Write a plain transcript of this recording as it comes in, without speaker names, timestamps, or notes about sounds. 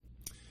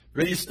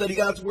Ready to study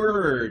God's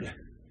Word?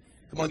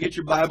 Come on, get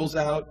your Bibles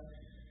out.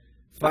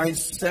 Find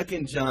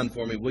 2 John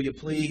for me, will you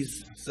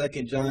please?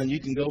 2 John, you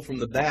can go from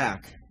the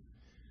back.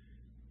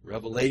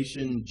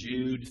 Revelation,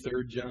 Jude,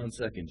 3 John,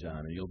 2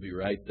 John, and you'll be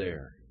right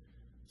there.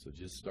 So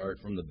just start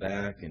from the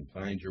back and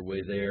find your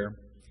way there.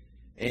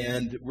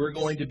 And we're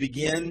going to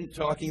begin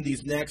talking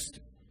these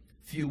next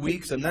few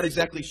weeks. I'm not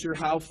exactly sure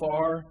how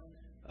far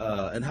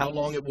and how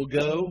long it will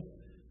go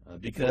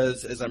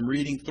because as I'm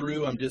reading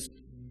through, I'm just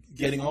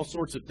getting all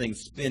sorts of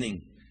things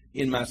spinning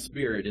in my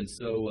spirit. And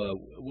so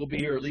we'll be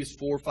here at least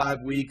 4 or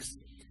 5 weeks.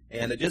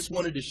 And I just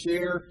wanted to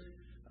share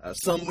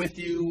some with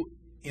you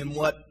in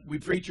what we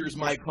preachers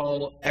might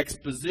call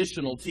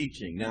expositional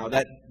teaching. Now,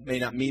 that may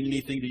not mean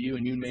anything to you,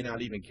 and you may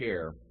not even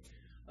care.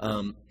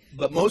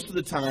 But most of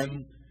the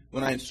time,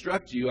 when I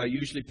instruct you, I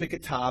usually pick a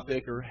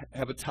topic or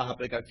have a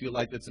topic I feel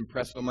like that's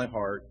impressed on my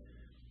heart.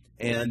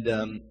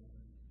 And,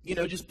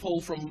 just pull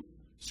from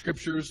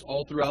scriptures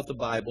all throughout the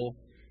Bible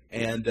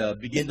and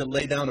begin to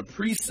lay down a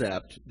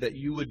precept that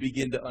you would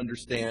begin to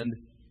understand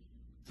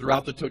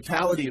throughout the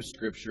totality of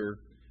Scripture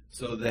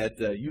so that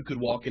you could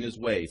walk in His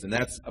ways. And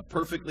that's a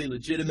perfectly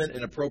legitimate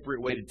and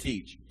appropriate way to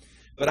teach.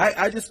 But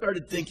I just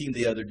started thinking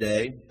the other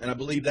day, and I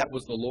believe that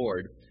was the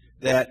Lord,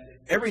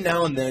 that every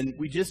now and then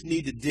we just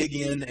need to dig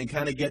in and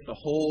kind of get the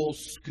whole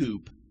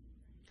scoop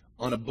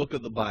on a book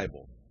of the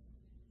Bible.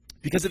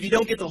 Because if you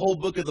don't get the whole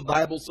book of the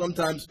Bible,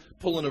 sometimes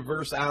pulling a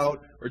verse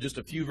out or just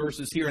a few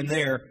verses here and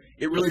there,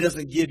 it really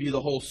doesn't give you the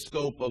whole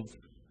scope of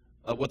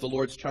what the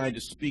Lord's trying to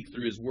speak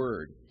through His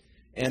Word.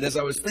 And as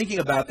I was thinking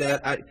about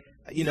that,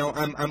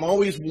 I'm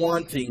always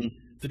wanting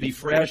to be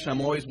fresh.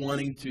 I'm always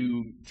wanting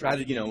to try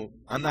to,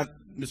 I'm not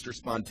Mr.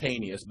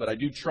 Spontaneous, but I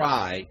do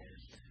try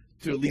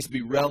to at least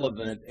be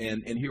relevant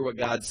and hear what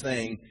God's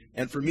saying.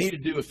 And for me to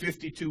do a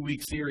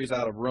 52-week series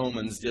out of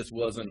Romans just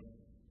wasn't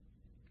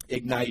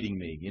igniting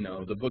me.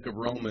 The book of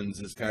Romans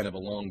is kind of a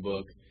long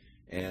book,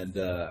 and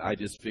I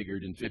just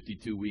figured in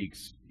 52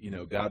 weeks,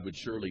 God would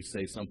surely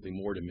say something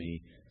more to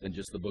me than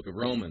just the book of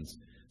Romans.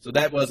 So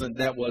that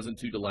wasn't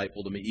too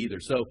delightful to me either.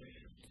 So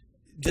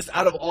just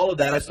out of all of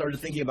that, I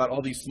started thinking about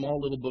all these small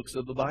little books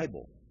of the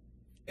Bible.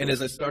 And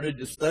as I started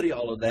to study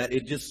all of that,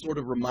 it just sort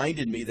of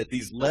reminded me that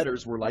these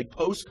letters were like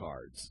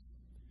postcards.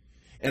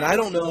 And I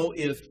don't know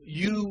if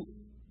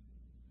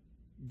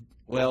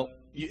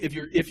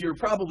if you're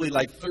probably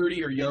like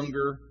 30 or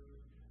younger,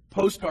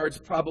 postcards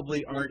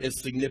probably aren't as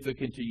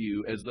significant to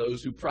you as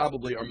those who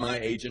probably are my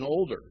age and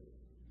older.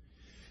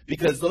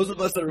 Because those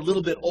of us that are a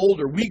little bit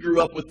older, we grew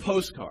up with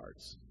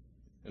postcards.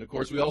 And of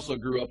course, we also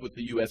grew up with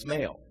the U.S.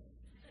 mail.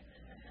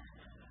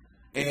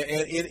 And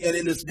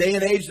in this day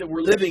and age that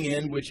we're living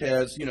in, which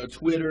has,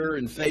 Twitter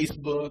and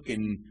Facebook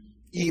and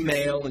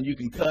email, and you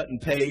can cut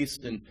and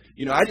paste. And,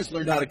 I just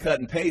learned how to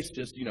cut and paste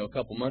just, a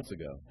couple months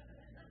ago.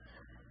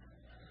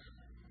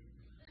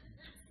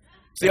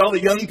 See, all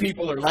the young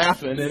people are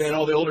laughing, and then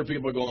all the older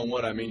people are going,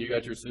 what? I mean, you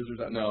got your scissors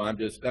out? No,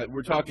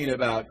 we're talking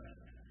about,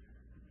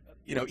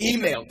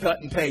 email,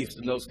 cut and paste,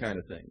 and those kind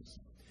of things.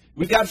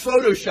 We've got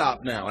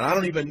Photoshop now, and I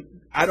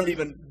don't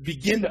even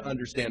begin to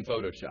understand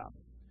Photoshop.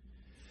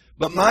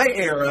 But my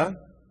era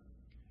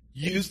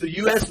used the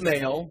U.S.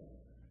 mail,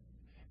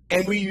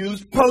 and we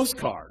used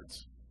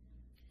postcards.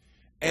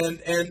 And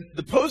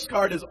the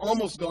postcard has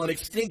almost gone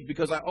extinct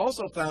because I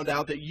also found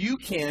out that you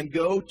can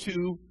go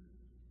to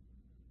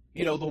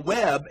the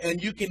web,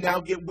 and you can now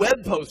get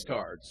web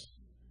postcards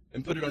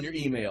and put it on your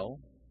email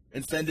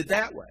and send it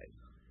that way.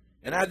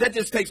 And that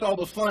just takes all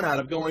the fun out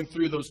of going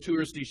through those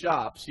touristy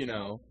shops,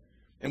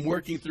 and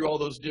working through all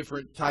those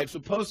different types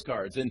of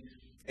postcards. And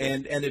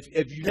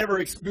if you've never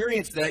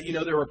experienced that,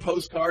 there were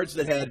postcards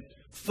that had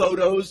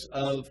photos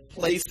of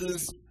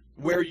places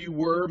where you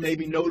were,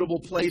 maybe notable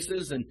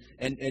places, and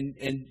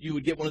you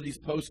would get one of these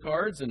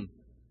postcards, and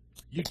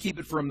you'd keep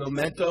it for a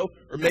memento,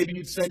 or maybe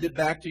you'd send it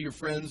back to your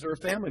friends or a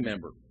family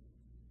member.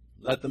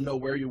 Let them know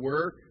where you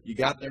were, you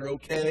got there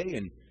okay,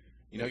 and,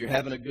 you're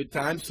having a good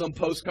time. Some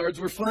postcards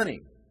were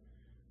funny,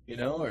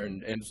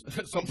 and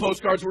some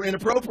postcards were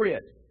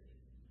inappropriate.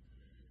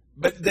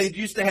 But they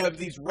used to have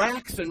these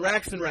racks and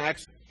racks and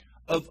racks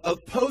of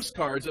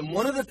postcards, and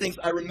one of the things,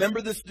 I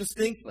remember this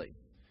distinctly,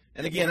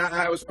 and again,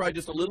 I was probably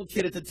just a little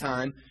kid at the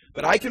time,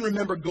 but I can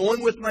remember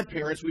going with my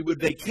parents. We would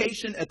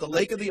vacation at the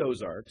Lake of the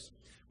Ozarks.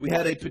 We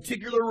had a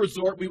particular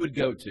resort we would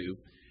go to.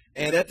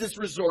 And at this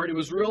resort, it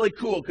was really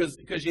cool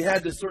because you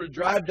had to sort of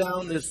drive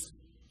down this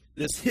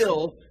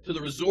hill to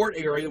the resort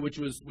area, which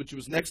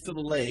was next to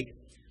the lake.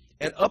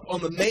 And up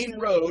on the main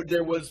road,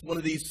 there was one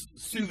of these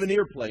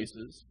souvenir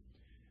places.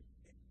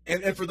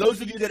 And for those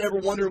of you that ever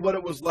wondered what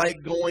it was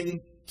like going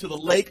to the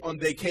lake on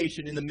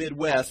vacation in the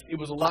Midwest, it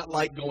was a lot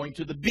like going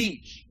to the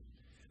beach.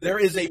 There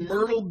is a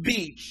Myrtle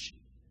Beach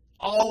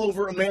all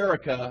over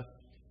America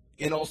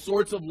in all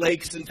sorts of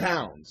lakes and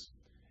towns.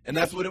 And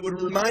that's what it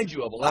would remind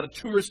you of, a lot of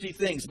touristy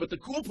things. But the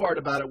cool part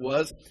about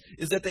it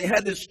is that they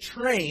had this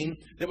train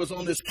that was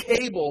on this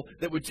cable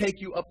that would take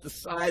you up the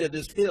side of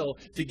this hill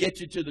to get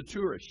you to the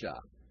tourist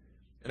shop.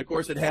 And, of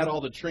course, it had all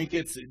the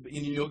trinkets. And,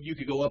 you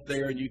could go up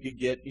there and you could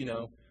get,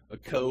 a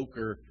Coke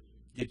or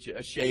get you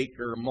a shake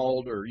or a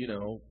malt or,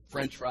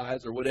 French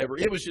fries or whatever.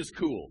 It was just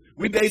cool.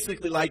 We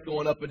basically liked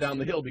going up and down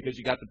the hill because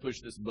you got to push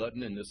this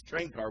button and this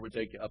train car would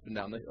take you up and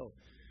down the hill.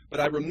 But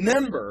I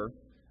remember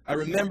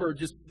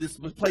just this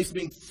place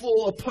being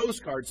full of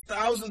postcards,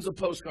 thousands of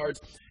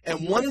postcards.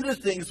 And one of the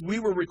things we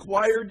were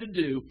required to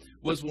do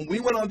was when we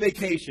went on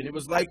vacation, it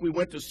was like we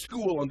went to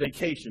school on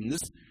vacation.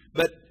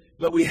 But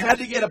we had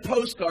to get a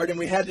postcard, and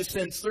we had to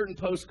send certain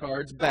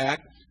postcards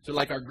back to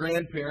like our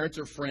grandparents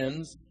or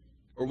friends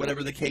or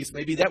whatever the case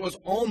may be. That was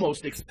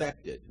almost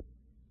expected.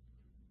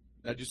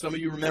 Now, do some of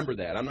you remember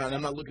that? I'm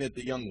not looking at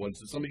the young ones.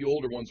 So some of you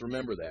older ones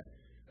remember that.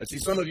 I see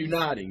some of you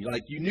nodding.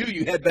 Like you knew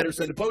you had better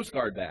send a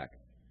postcard back.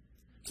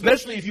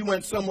 Especially if you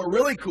went somewhere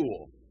really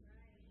cool.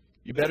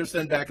 You better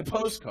send back a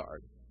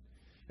postcard.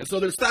 And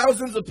so there's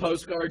thousands of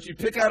postcards. You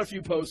pick out a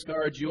few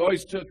postcards. You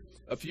always took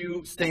a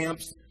few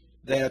stamps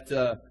that,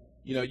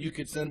 you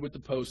could send with the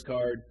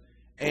postcard.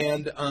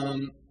 And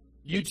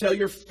you tell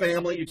your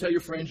family, you tell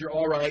your friends you're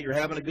all right, you're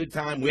having a good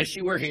time, wish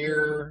you were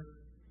here.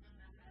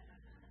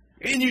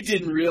 And you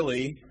didn't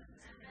really.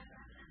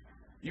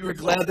 You were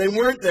glad they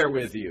weren't there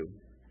with you.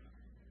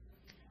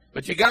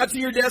 But you got to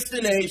your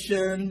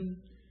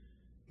destination.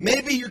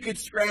 Maybe you could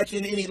scratch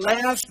in any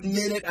last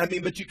minute,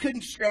 but you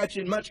couldn't scratch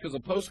in much because a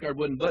postcard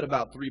wouldn't but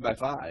about 3 by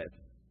 5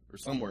 or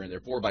somewhere in there,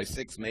 4 by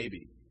 6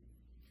 maybe.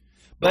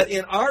 But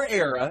in our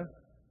era,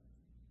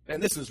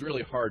 and this is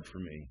really hard for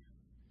me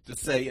to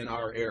say in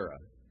our era.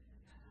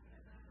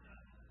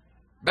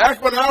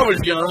 Back when I was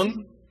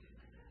young,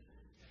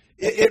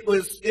 it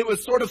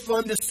was sort of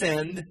fun to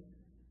send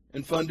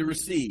and fun to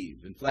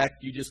receive. In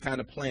fact, you just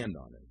kind of planned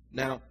on it.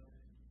 Now,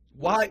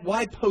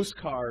 why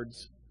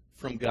postcards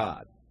from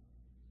God?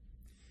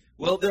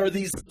 Well, there are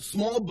these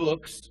small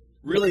books,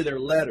 really they're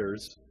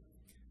letters,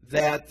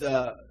 that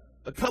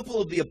a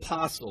couple of the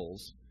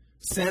apostles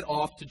sent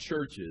off to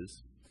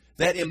churches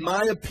that, in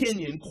my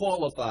opinion,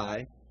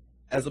 qualify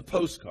as a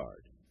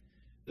postcard.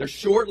 They're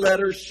short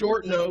letters,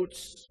 short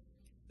notes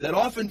that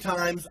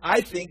oftentimes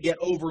I think get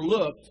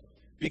overlooked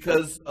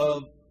because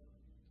of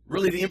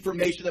really the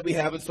information that we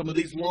have in some of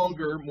these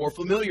longer, more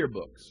familiar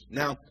books.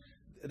 Now,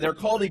 they're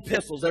called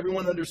epistles.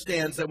 Everyone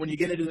understands that when you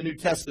get into the New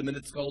Testament,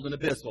 it's called an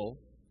epistle.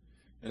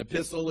 An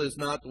epistle is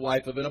not the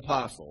wife of an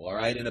apostle, all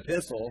right? An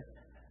epistle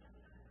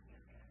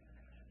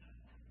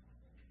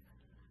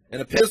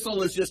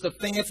is just a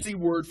fancy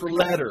word for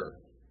letter.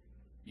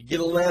 You get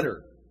a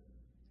letter.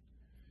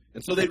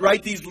 And so they'd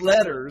write these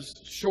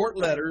letters, short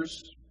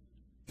letters,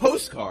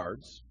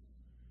 postcards,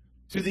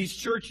 to these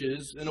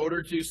churches in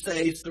order to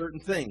say certain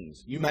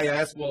things. You may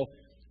ask, well,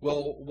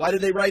 why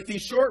did they write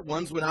these short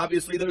ones when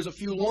obviously there's a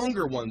few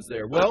longer ones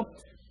there? Well,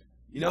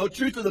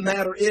 truth of the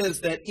matter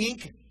is that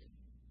ink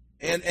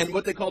and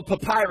what they called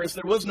papyrus,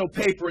 there was no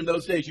paper in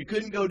those days. You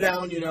couldn't go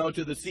down,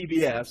 to the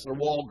CVS or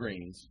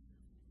Walgreens,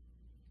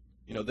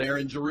 there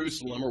in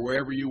Jerusalem or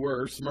wherever you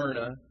were,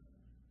 Smyrna,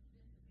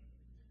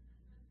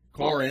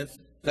 Corinth,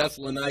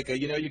 Thessalonica.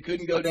 You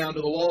couldn't go down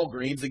to the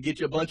Walgreens and get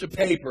you a bunch of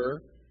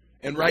paper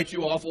and write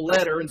you off a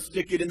letter and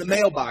stick it in the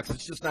mailbox.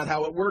 It's just not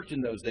how it worked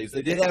in those days.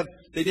 They did have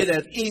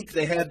ink.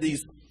 They had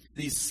these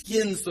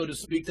skins, so to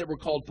speak, that were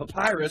called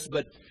papyrus,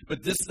 but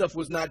this stuff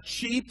was not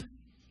cheap.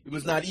 It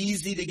was not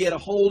easy to get a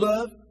hold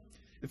of.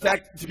 In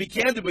fact, to be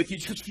candid with you,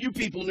 just few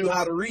people knew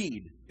how to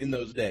read in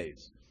those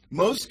days.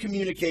 Most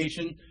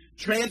communication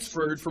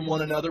transferred from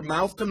one another,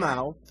 mouth to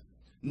mouth,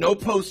 no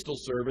postal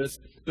service.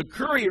 The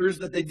couriers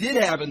that they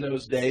did have in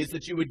those days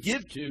that you would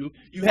give to,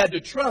 you had to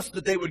trust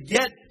that they would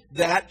get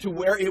that to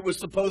where it was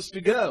supposed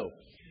to go.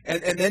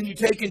 And then you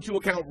take into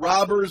account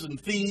robbers and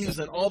thieves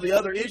and all the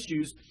other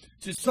issues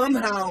to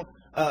somehow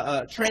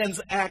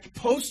transact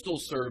postal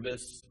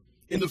service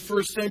in the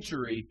first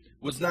century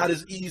was not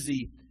as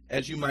easy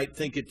as you might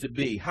think it to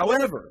be.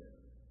 However,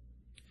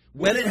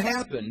 when it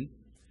happened,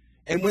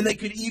 and when they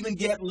could even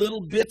get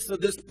little bits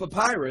of this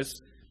papyrus,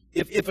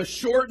 if a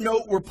short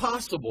note were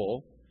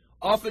possible,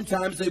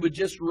 oftentimes they would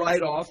just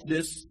write off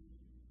this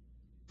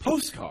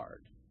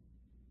postcard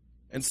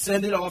and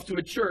send it off to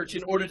a church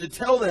in order to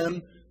tell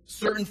them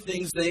certain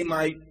things they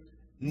might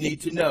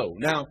need to know.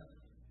 Now,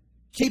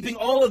 keeping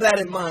all of that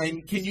in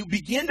mind, can you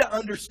begin to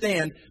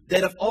understand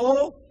that if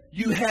all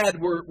you had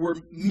were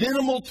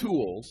minimal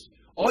tools,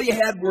 all you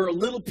had were a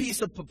little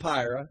piece of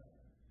papyrus,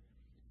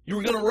 you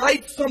were going to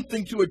write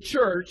something to a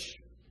church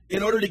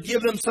in order to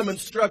give them some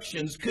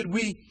instructions, could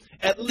we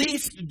at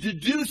least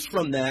deduce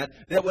from that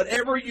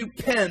whatever you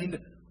penned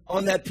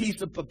on that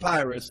piece of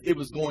papyrus, it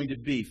was going to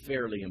be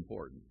fairly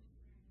important?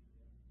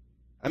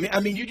 I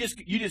mean, you just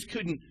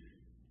couldn't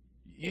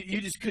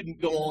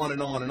go on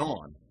and on and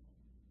on.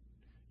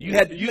 You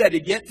had to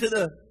get to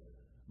the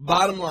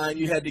bottom line.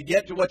 You had to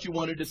get to what you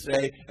wanted to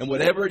say, and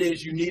whatever it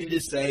is you needed to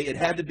say, it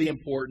had to be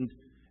important,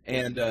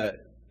 and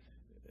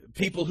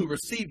people who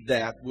received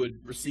that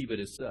would receive it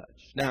as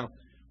such. Now,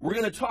 we're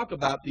going to talk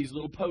about these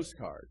little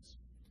postcards.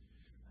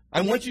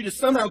 I want you to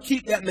somehow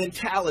keep that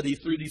mentality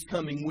through these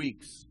coming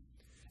weeks.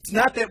 It's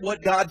not that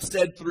what God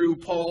said through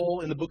Paul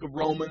in the book of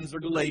Romans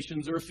or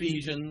Galatians or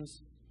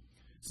Ephesians.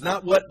 It's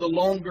not what the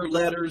longer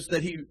letters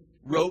that he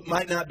wrote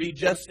might not be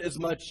just as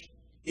much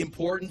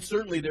important.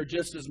 Certainly, they're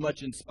just as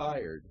much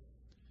inspired.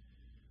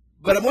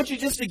 But I want you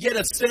just to get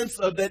a sense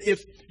of that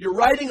if you're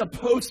writing a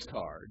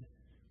postcard,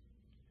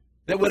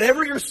 that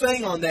whatever you're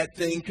saying on that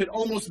thing could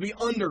almost be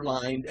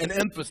underlined and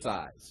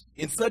emphasized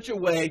in such a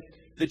way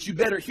that you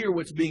better hear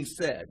what's being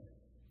said.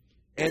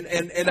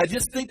 And I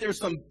just think there's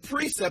some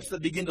precepts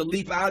that begin to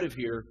leap out of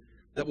here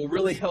that will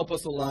really help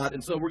us a lot.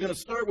 And so we're going to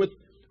start with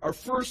our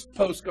first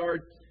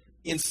postcard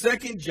in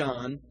 2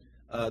 John.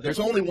 There's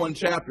only one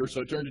chapter,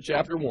 so turn to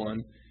chapter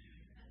 1.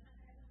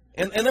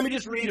 And let me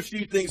just read a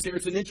few things here.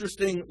 It's an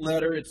interesting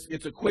letter.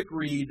 It's a quick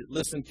read.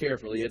 Listen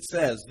carefully. It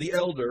says, "The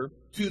elder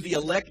to the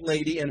elect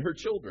lady and her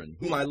children,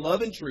 whom I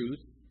love in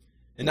truth,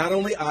 and not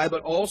only I,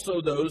 but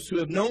also those who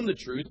have known the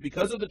truth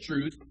because of the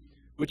truth,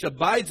 which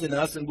abides in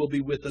us and will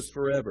be with us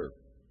forever.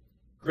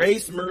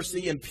 Grace,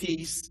 mercy, and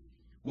peace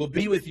will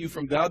be with you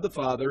from God the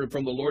Father and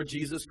from the Lord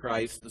Jesus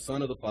Christ, the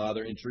Son of the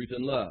Father, in truth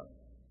and love."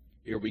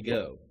 Here we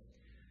go.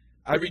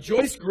 "I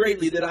rejoice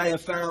greatly that I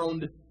have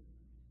found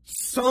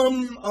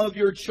some of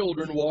your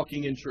children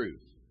walking in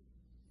truth,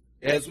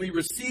 as we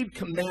received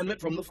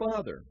commandment from the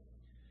Father.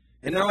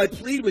 And now I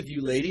plead with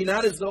you, lady,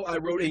 not as though I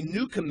wrote a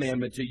new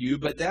commandment to you,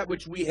 but that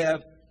which we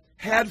have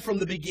had from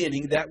the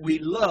beginning, that we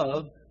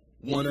love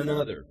one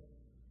another.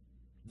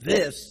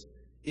 This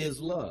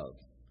is love,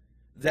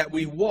 that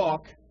we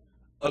walk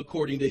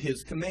according to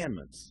his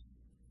commandments.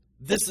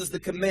 This is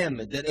the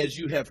commandment, that as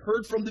you have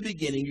heard from the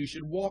beginning, you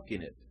should walk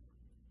in it.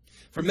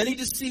 For many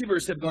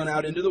deceivers have gone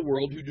out into the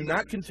world who do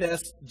not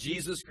confess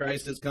Jesus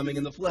Christ as coming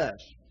in the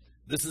flesh.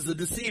 This is a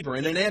deceiver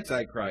and an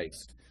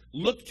antichrist.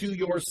 Look to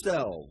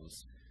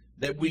yourselves,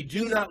 that we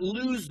do not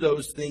lose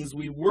those things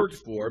we worked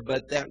for,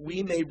 but that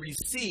we may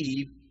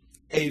receive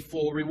a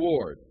full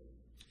reward.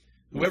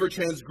 Whoever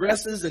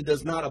transgresses and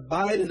does not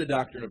abide in the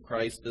doctrine of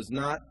Christ does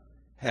not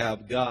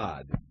have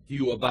God. He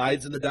who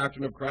abides in the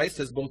doctrine of Christ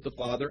has both the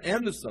Father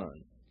and the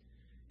Son.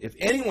 If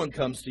anyone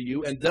comes to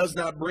you and does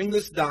not bring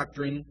this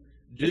doctrine,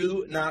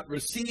 do not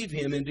receive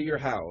him into your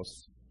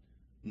house,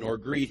 nor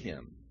greet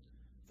him.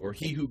 For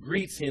he who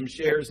greets him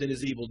shares in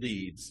his evil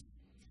deeds.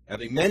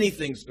 Having many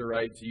things to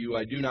write to you,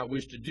 I do not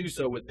wish to do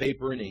so with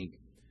paper and ink,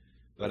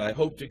 but I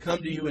hope to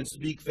come to you and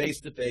speak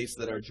face to face,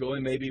 that our joy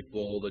may be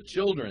full. The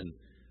children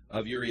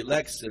of your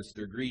elect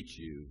sister greet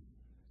you.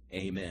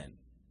 Amen."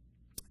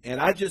 And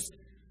I just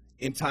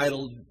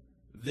entitled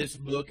this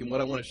book, and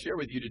what I want to share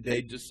with you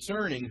today,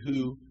 Discerning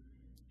Who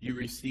You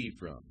Receive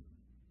From.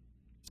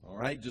 All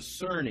right,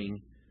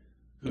 discerning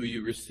who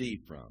you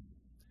receive from.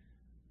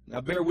 Now,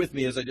 bear with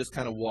me as I just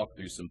kind of walk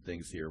through some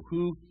things here.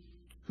 Who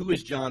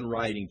is John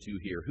writing to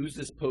here? Who's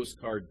this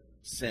postcard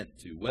sent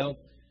to? Well,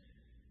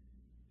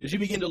 as you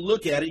begin to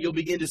look at it, you'll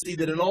begin to see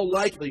that in all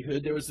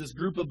likelihood, there was this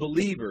group of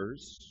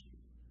believers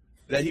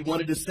that he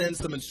wanted to send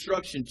some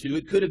instruction to.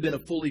 It could have been a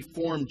fully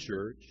formed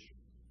church.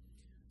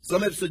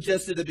 Some have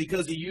suggested that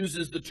because he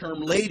uses the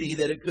term lady,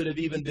 that it could have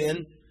even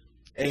been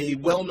a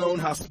well-known,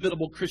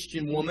 hospitable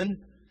Christian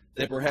woman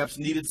that perhaps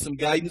needed some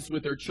guidance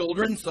with her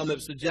children. Some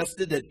have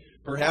suggested that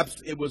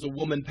perhaps it was a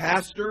woman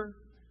pastor.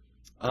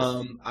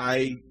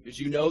 As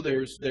you know,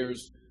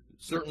 there's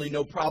certainly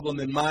no problem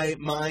in my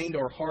mind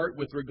or heart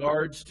with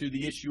regards to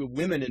the issue of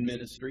women in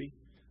ministry.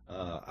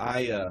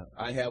 I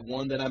have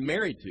one that I'm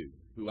married to,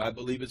 who I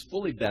believe is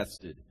fully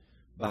vested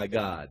by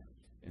God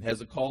and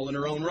has a call in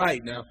her own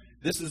right. Now,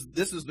 this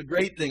is the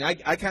great thing.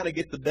 I kind of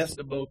get the best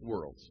of both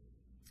worlds.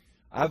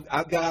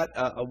 I've got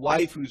a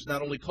wife who's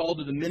not only called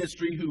to the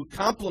ministry, who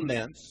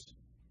complements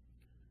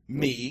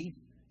me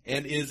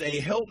and is a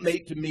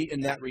helpmate to me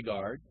in that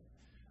regard.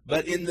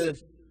 But in the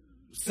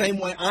same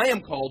way I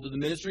am called to the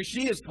ministry,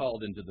 she is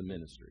called into the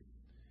ministry.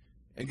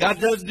 And God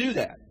does do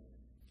that.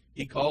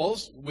 He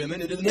calls women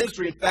into the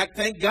ministry. In fact,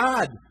 thank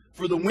God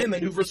for the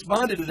women who've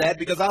responded to that,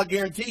 because I'll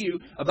guarantee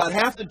you about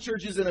half the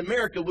churches in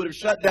America would have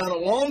shut down a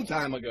long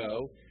time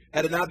ago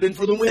had it not been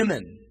for the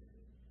women.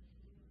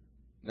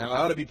 Now, I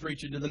ought to be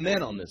preaching to the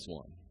men on this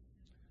one.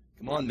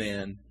 Come on,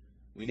 man.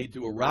 We need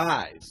to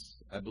arise.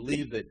 I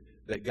believe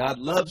that God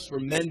loves for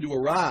men to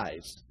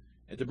arise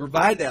and to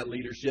provide that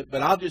leadership.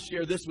 But I'll just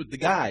share this with the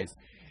guys.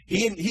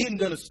 He isn't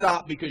going to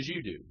stop because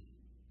you do.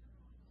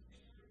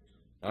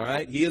 All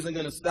right? He isn't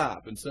going to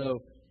stop. And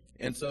so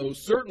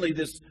certainly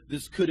this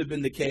could have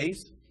been the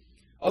case.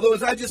 Although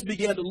as I just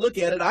began to look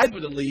at it, I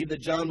believe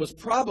that John was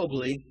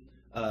probably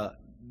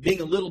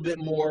being a little bit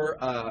more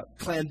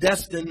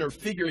clandestine or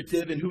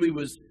figurative in who he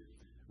was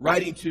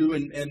writing to,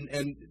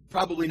 and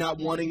probably not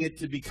wanting it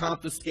to be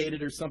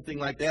confiscated or something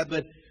like that.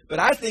 But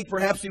I think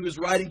perhaps he was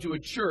writing to a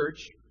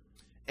church,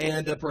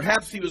 and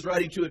perhaps he was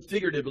writing to it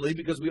figuratively,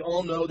 because we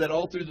all know that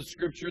all through the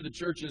Scripture, the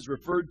church is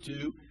referred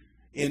to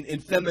in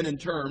feminine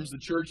terms. The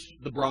church,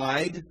 the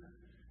bride,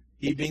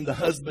 he being the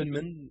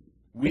husbandman,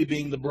 we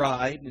being the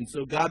bride. And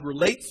so God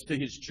relates to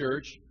his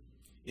church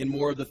in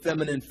more of the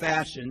feminine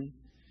fashion.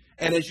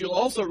 And as you'll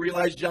also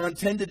realize, John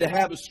tended to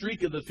have a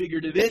streak of the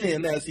figurative in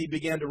him as he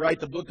began to write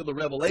the book of the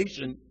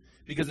Revelation,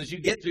 because as you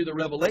get through the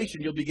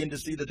Revelation, you'll begin to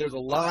see that there's a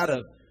lot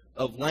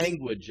of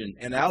language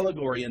and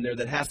allegory in there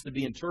that has to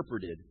be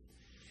interpreted.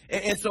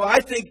 And so I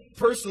think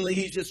personally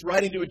he's just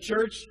writing to a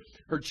church.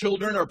 Her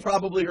children are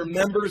probably her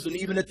members, and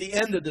even at the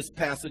end of this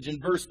passage in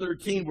verse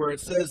 13 where it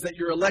says that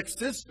your elect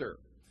sister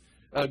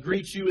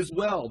greets you as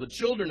well, the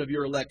children of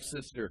your elect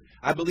sister.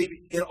 I believe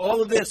in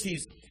all of this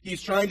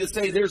he's trying to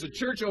say there's a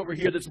church over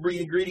here that's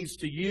bringing greetings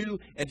to you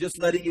and just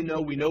letting you know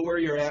we know where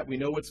you're at, we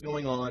know what's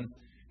going on,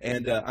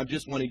 and I'm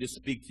just wanting to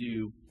speak to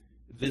you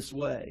this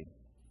way.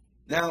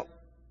 Now,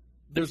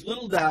 there's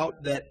little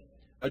doubt that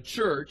a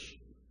church,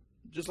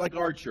 just like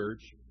our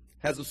church,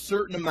 has a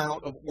certain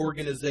amount of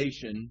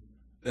organization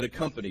that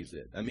accompanies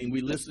it. I mean,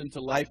 we listen to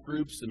life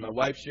groups, and my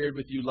wife shared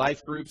with you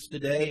life groups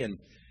today,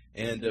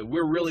 and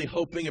we're really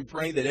hoping and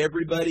praying that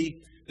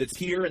everybody that's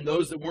here and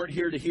those that weren't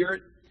here to hear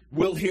it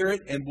will hear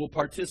it and will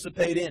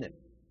participate in it.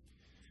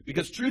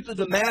 Because truth of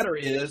the matter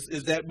is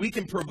that we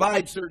can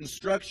provide certain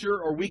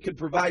structure or we can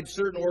provide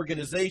certain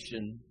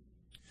organization,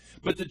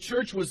 but the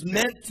church was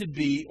meant to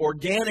be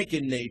organic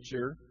in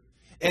nature,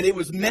 and it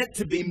was meant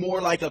to be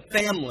more like a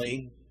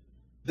family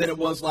than it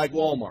was like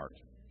Walmart.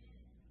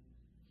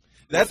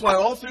 That's why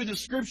all through the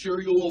Scripture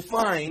you will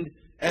find,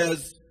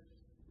 as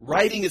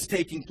writing is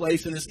taking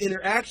place and this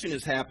interaction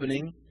is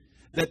happening,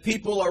 that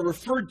people are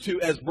referred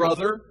to as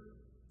brother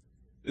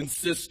and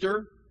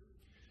sister.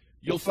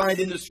 You'll find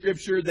in the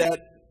Scripture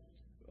that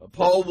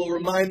Paul will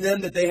remind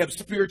them that they have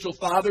spiritual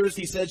fathers.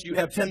 He says you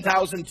have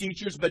 10,000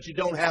 teachers, but you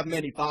don't have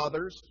many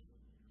fathers.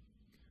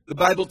 The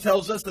Bible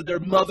tells us that there are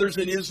mothers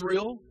in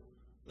Israel.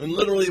 And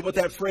literally what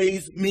that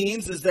phrase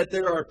means is that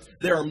there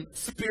are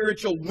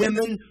spiritual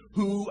women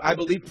who I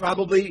believe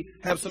probably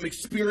have some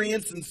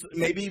experience and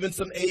maybe even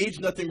some age,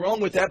 nothing wrong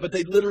with that, but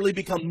they literally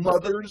become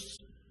mothers,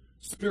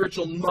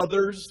 spiritual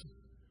mothers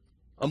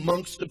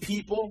amongst the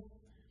people.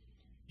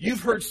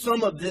 You've heard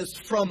some of this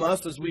from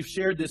us as we've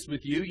shared this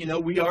with you. You know,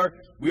 we are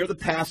the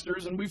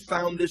pastors, and we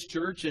found this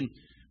church, and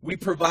we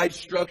provide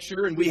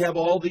structure, and we have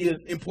all the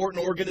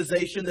important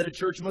organization that a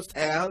church must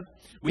have.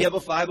 We have a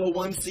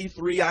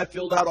 501c3. I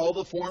filled out all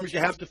the forms you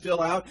have to fill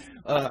out.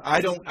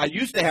 I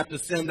used to have to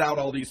send out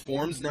all these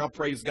forms. Now,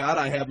 praise God,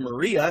 I have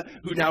Maria,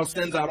 who now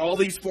sends out all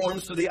these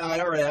forms to the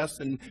IRS,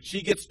 and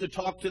she gets to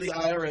talk to the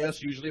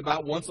IRS usually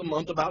about once a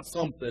month about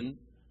something.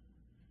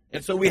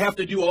 And so we have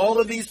to do all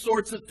of these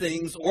sorts of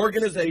things,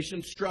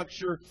 organization,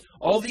 structure,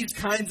 all these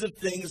kinds of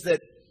things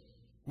that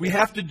we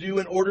have to do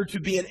in order to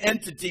be an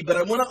entity. But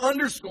I want to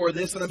underscore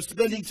this, and I'm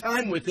spending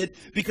time with it,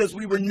 because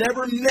we were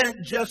never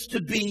meant just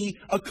to be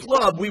a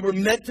club. We were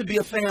meant to be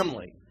a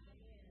family.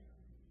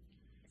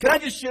 Can I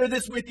just share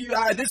this with you?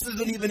 This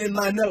isn't even in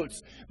my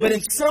notes. But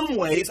in some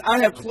ways, I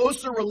have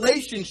closer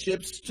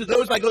relationships to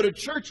those I go to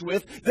church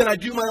with than I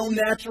do my own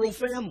natural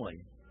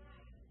family.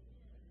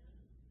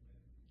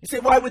 You say,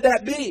 why would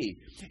that be?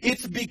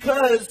 It's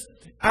because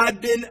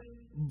I've been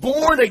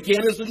born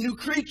again as a new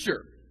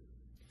creature.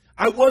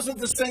 I wasn't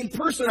the same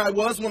person I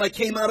was when I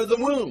came out of the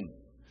womb.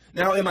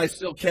 Now, am I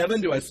still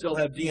Kevin? Do I still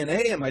have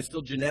DNA? Am I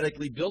still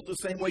genetically built the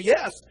same way?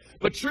 Yes.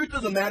 But truth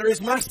of the matter is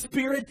my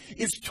spirit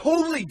is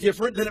totally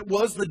different than it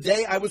was the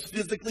day I was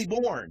physically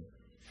born.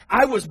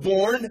 I was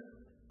born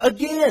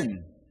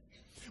again.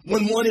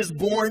 When one is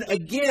born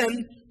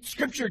again,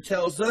 Scripture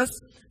tells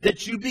us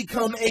that you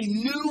become a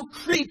new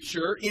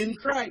creature in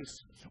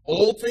Christ.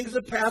 Old things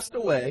have passed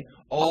away.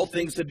 All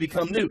things have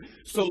become new.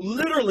 So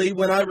literally,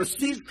 when I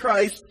received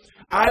Christ,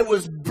 I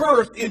was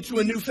birthed into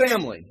a new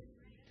family.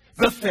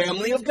 The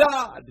family of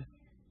God.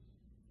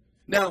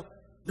 Now,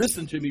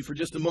 listen to me for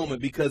just a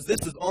moment, because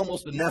this is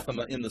almost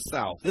anathema in the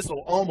South. This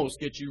will almost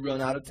get you run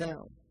out of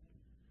town.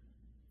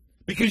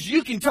 Because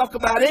you can talk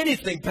about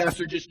anything,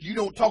 Pastor, just you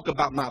don't talk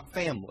about my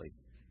family.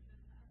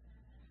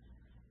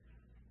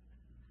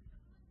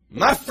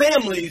 My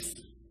family's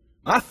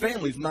my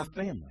family.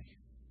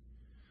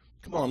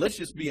 Come on, let's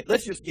just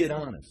get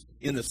honest.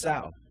 In the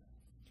South,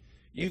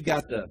 you've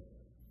got the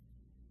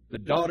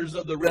daughters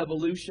of the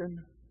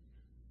Revolution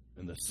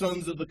and the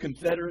sons of the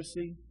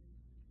Confederacy.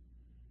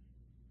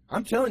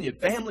 I'm telling you,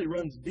 family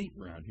runs deep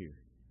around here.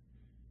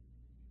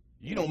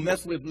 You don't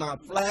mess with my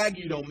flag.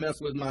 You don't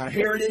mess with my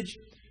heritage.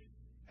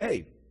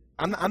 Hey,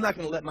 I'm not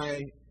going to let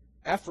my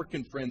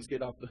African friends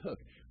get off the hook.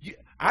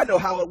 I know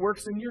how it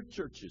works in your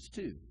churches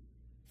too.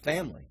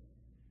 Family.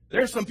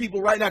 There's some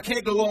people right now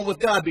can't go on with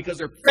God because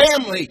their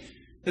family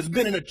has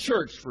been in a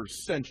church for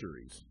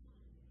centuries.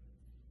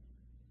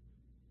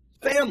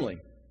 Family.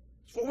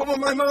 What would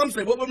my mom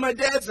say? What would my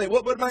dad say?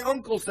 What would my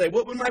uncle say?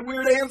 What would my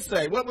weird aunt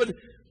say? What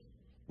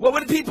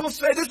would people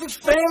say? This is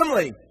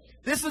family.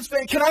 This is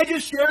family. Can I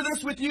just share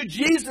this with you?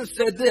 Jesus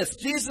said this.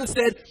 Jesus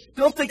said,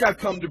 don't think I've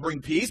come to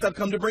bring peace. I've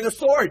come to bring a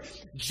sword.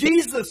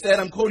 Jesus said,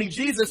 I'm quoting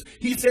Jesus,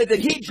 he said that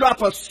he'd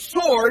drop a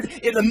sword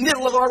in the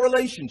middle of our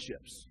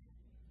relationships.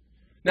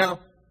 Now,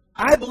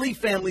 I believe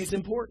family is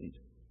important.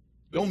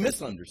 Don't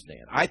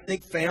misunderstand. I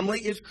think family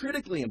is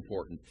critically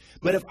important.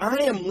 But if I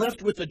am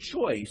left with a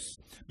choice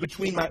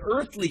between my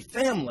earthly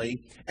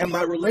family and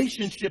my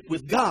relationship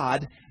with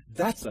God,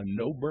 that's a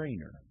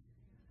no-brainer.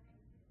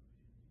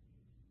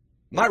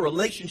 My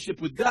relationship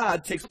with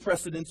God takes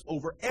precedence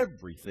over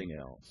everything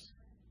else.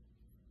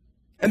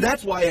 And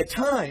that's why at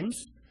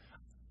times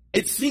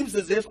It seems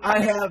as if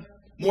I have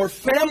more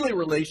family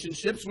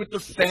relationships with the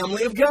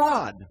family of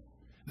God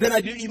than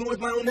I do even with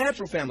my own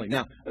natural family.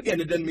 Now,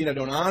 again, it doesn't mean I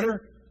don't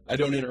honor, I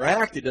don't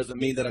interact. It doesn't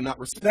mean that I'm not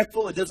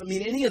respectful. It doesn't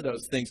mean any of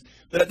those things.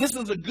 But this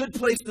is a good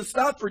place to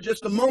stop for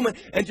just a moment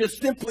and just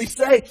simply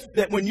say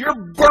that when you're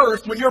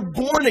birthed, when you're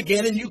born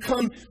again and you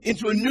come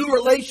into a new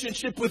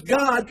relationship with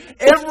God,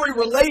 every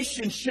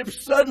relationship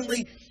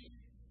suddenly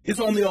is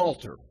on the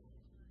altar.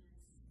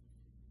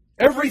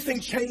 Everything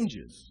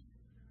changes.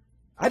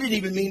 I didn't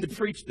even mean to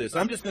preach this.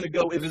 I'm just going to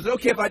go. Is it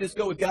okay if I just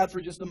go with God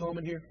for just a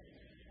moment here?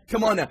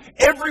 Come on now.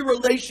 Every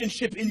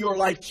relationship in your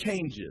life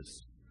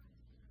changes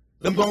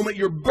the moment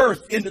you're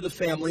birthed into the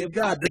family of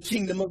God, the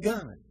kingdom of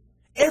God.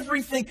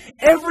 Everything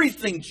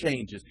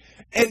changes.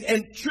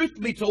 And truth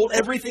be told,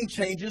 everything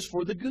changes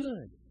for the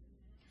good.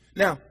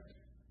 Now,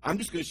 I'm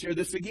just going to share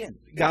this again.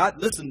 God,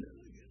 listen,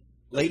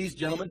 ladies,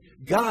 gentlemen,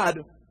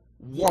 God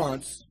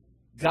wants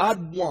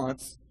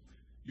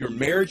your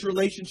marriage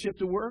relationship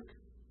to work.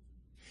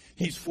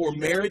 He's for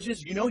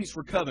marriages. You know he's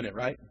for covenant,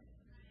 right?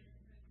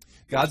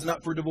 God's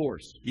not for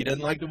divorce. He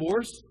doesn't like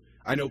divorce.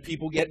 I know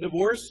people get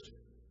divorced.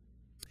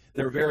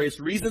 There are various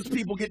reasons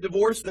people get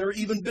divorced. There are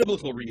even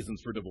biblical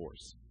reasons for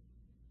divorce.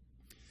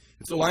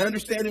 And so I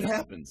understand it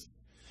happens.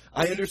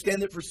 I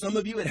understand that for some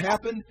of you it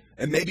happened,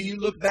 and maybe you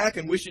look back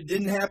and wish it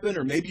didn't happen,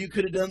 or maybe you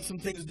could have done some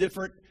things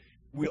different.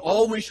 We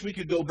all wish we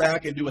could go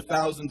back and do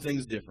 1,000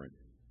 things different.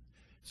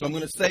 So I'm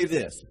going to say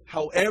this.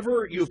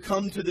 However you've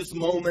come to this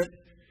moment,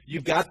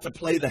 you've got to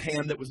play the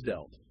hand that was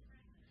dealt.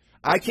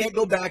 I can't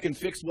go back and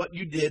fix what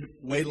you did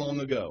way long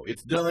ago.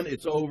 It's done.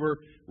 It's over.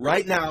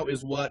 Right now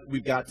is what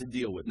we've got to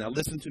deal with. Now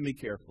listen to me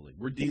carefully.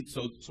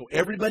 So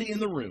everybody in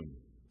the room,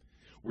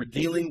 we're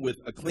dealing with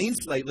a clean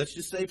slate. Let's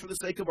just say for the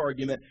sake of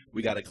argument,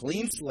 we got a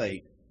clean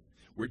slate.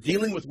 We're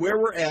dealing with where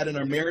we're at in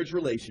our marriage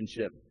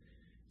relationship.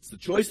 It's the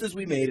choices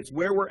we made. It's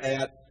where we're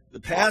at. The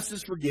past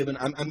is forgiven.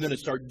 I'm going to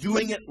start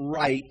doing it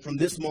right from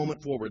this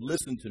moment forward.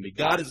 Listen to me.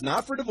 God is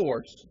not for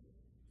divorce.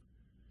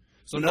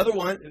 So in other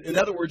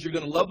words, you're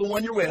going to love the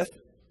one you're with.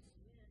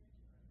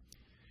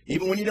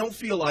 Even when you don't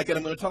feel like it.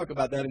 I'm going to talk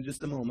about that in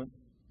just a moment.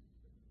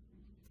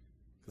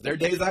 Because there are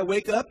days I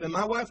wake up and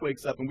my wife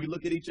wakes up and we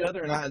look at each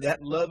other and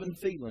that love and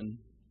feeling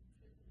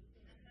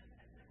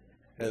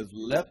has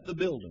left the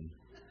building.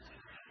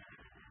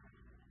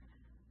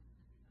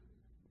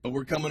 But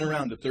we're coming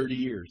around to 30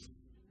 years.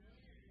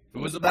 If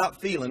it was about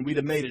feeling, we'd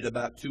have made it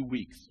about 2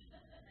 weeks.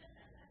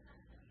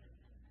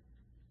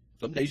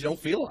 Some days you don't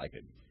feel like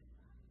it.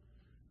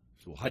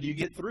 So how do you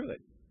get through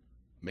it?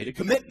 I made a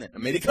commitment. I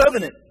made a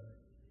covenant.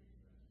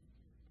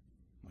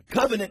 My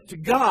covenant to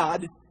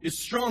God is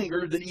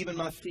stronger than even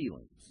my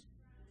feelings.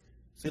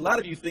 See, a lot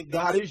of you think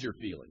God is your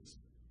feelings.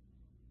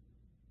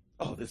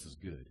 Oh, this is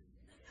good.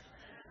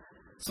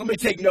 Somebody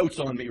take notes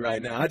on me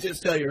right now. I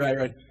just tell you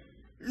right.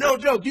 No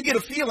joke. You get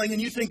a feeling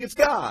and you think it's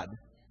God.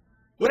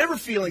 Whatever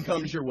feeling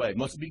comes your way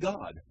must be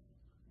God.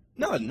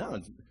 No.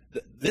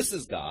 This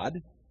is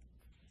God.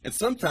 And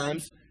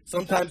sometimes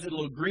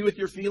it'll agree with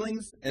your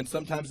feelings, and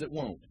sometimes it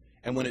won't.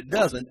 And when it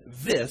doesn't,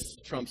 this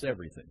trumps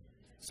everything.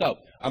 So,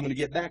 I'm going to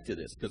get back to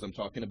this, because I'm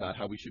talking about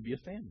how we should be a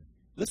family.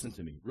 Listen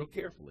to me real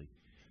carefully.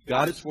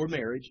 God is for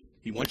marriage.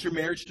 He wants your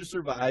marriage to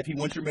survive. He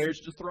wants your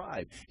marriage to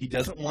thrive. He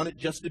doesn't want it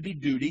just to be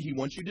duty. He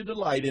wants you to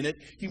delight in it.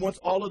 He wants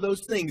all of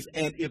those things.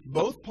 And if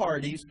both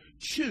parties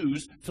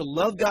choose to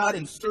love God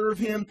and serve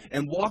Him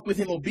and walk with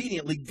Him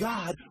obediently,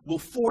 God will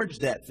forge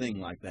that thing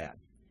like that.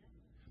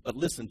 But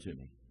listen to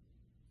me.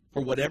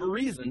 For whatever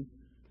reason,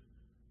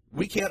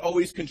 we can't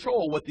always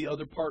control what the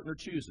other partner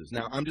chooses.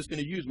 Now, I'm just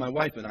going to use my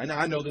wife and I. Now,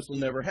 I know this will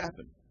never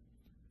happen.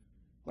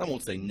 Well, I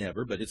won't say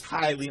never, but it's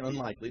highly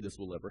unlikely this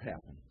will ever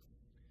happen.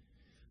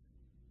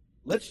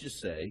 Let's just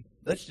say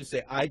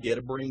I get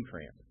a brain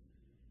cramp.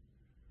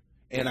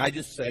 And I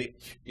just say,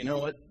 you know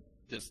what?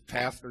 This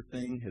pastor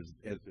thing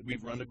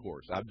we've run the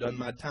course. I've done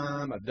my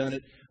time. I've done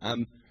it.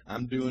 I'm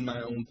doing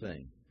my own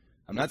thing.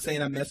 I'm not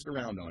saying I messed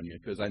around on you,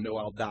 because I know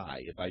I'll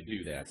die if I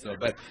do that. So,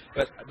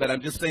 but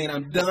I'm just saying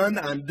I'm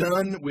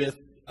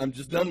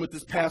just done with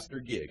this pastor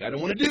gig. I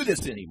don't want to do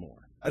this anymore.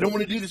 I don't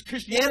want to do this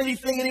Christianity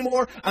thing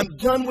anymore. I'm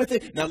done with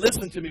it. Now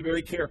listen to me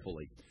very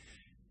carefully.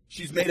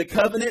 She's made a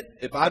covenant.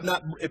 If I've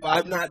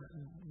not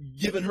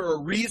given her a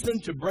reason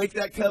to break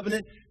that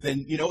covenant,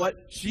 then you know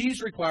what?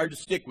 She's required to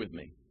stick with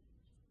me.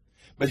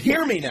 But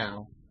hear me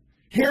now.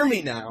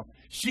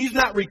 She's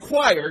not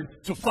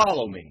required to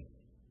follow me.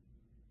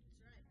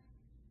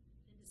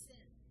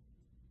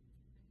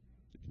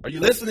 Are you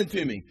listening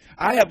to me?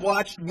 I have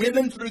watched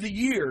women through the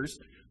years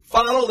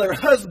follow their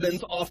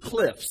husbands off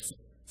cliffs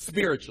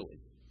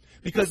spiritually.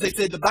 Because they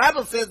say, the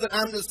Bible says that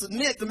I'm to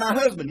submit to my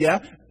husband. Yeah,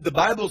 the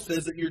Bible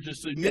says that you're to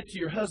submit to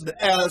your husband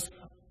as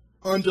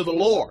unto the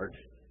Lord.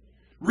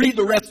 Read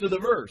the rest of the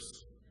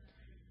verse.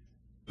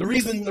 The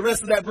reason the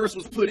rest of that verse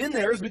was put in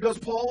there is because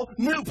Paul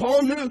knew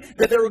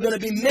that there were going to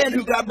be men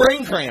who got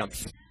brain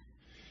cramps.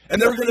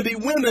 And there are going to be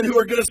women who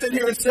are going to sit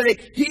here and say,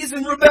 he's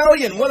in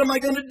rebellion. What am I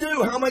going to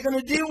do? How am I going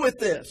to deal with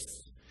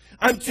this?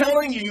 I'm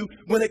telling you,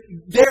 your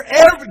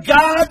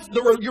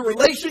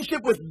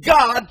relationship with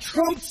God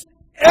trumps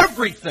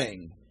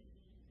everything.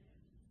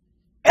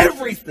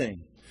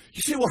 Everything.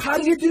 You say, well, how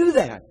do you do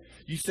that?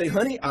 You say,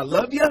 honey, I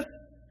love you.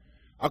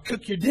 I'll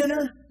cook your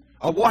dinner.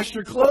 I'll wash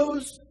your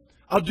clothes.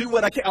 I'll do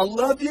what I can. I'll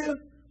love you.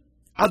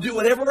 I'll do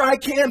whatever I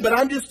can, but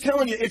I'm just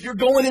telling you, if you're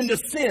going into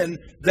sin,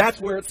 that's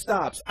where it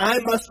stops. I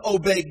must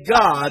obey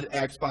God,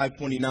 Acts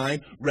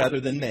 5:29,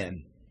 rather than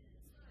men.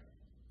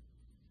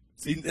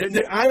 See,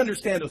 I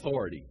understand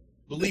authority.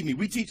 Believe me,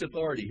 we teach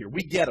authority here.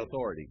 We get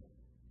authority.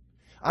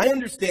 I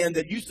understand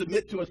that you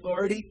submit to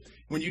authority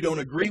when you don't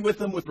agree with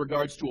them with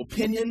regards to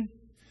opinion,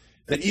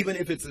 that even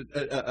if it's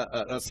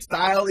a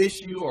style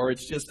issue or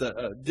it's just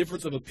a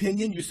difference of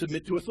opinion, you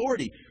submit to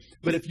authority.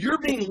 But if you're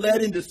being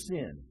led into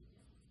sin,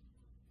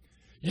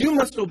 you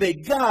must obey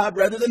God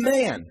rather than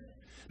man.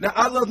 Now,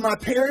 I love my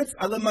parents.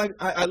 I love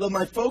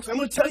my folks. I'm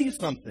going to tell you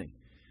something.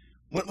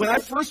 When I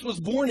first was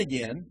born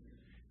again,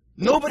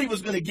 nobody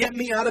was going to get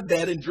me out of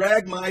bed and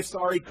drag my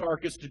sorry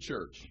carcass to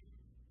church.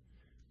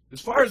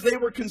 As far as they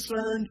were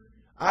concerned,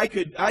 I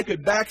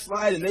could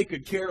backslide and they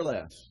could care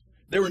less.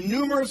 There were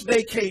numerous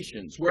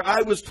vacations where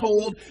I was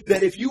told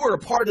that if you were a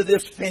part of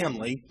this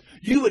family,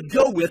 you would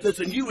go with us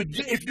and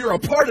if you're a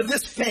part of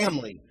this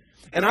family.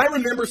 And I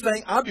remember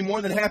saying, I'll be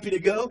more than happy to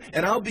go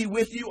and I'll be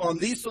with you on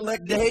these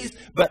select days,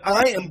 but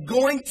I am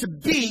going to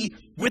be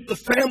with the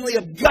family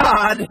of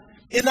God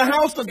in the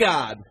house of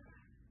God.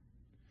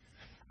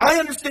 I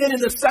understand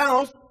in the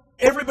South,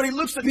 everybody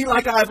looks at me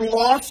like I've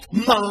lost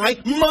my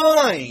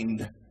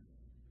mind.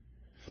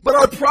 But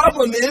our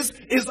problem is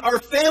our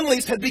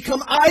families have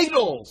become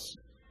idols.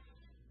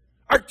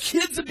 Our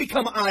kids have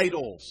become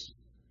idols.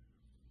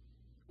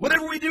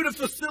 Whatever we do to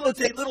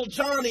facilitate little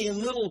Johnny and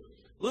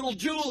little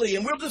Julie,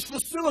 and we'll just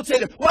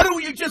facilitate it. Why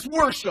don't you just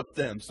worship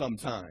them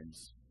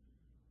sometimes?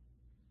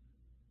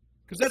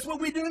 Because that's what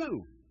we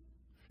do.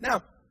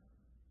 Now,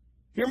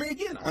 hear me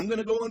again. I'm going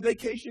to go on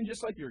vacation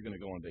just like you're going to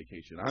go on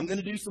vacation. I'm going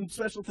to do some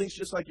special things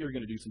just like you're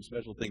going to do some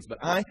special things. But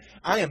I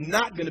am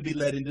not going to be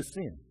led into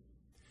sin.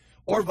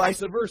 Or vice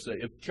versa.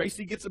 If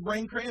Tracy gets a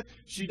brain cramp,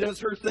 she does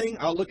her thing.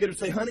 I'll look at her and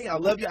say, honey, I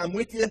love you. I'm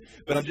with you.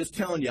 But I'm just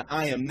telling you,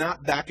 I am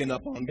not backing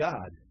up on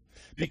God.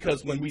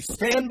 Because when we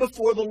stand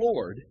before the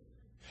Lord,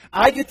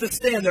 I get to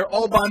stand there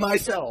all by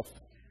myself.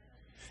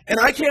 And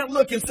I can't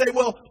look and say,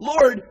 well,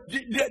 Lord,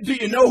 do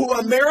you know who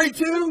I'm married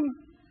to?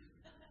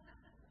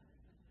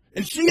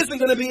 And she isn't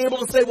going to be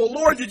able to say, well,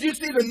 Lord, did you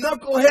see the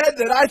knucklehead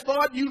that I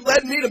thought you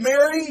led me to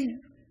marry?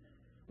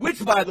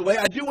 Which, by the way,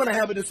 I do want to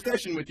have a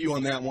discussion with you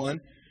on that one.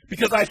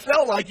 Because I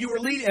felt like you were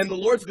leading, and the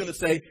Lord's going to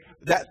say,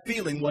 that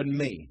feeling wasn't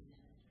me.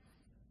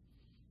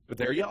 But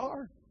there you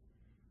are.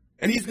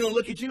 And He's going to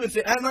look at you and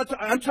say,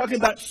 I'm talking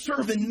about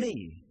serving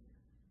me.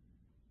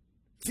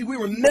 See, we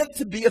were meant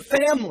to be a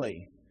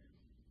family.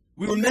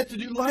 We were meant to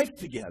do life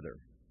together.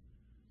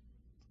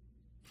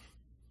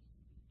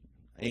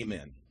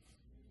 Amen.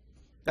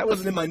 That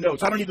wasn't in my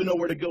notes. I don't even know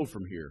where to go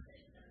from here.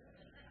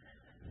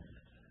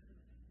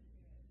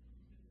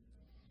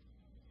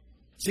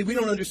 See, we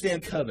don't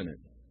understand covenant.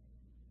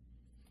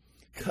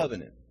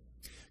 Covenant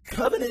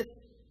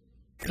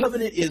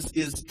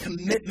is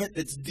commitment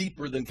that's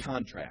deeper than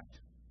contract.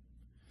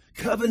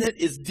 Covenant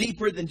is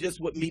deeper than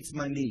just what meets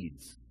my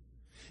needs.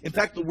 In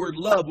fact, the word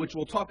love, which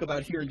we'll talk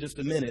about here in just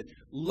a minute,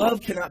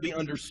 love cannot be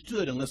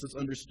understood unless it's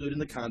understood in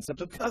the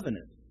concept of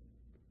covenant.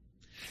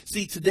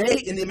 See,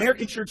 today, in the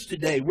American church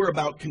today, we're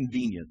about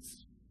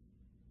convenience.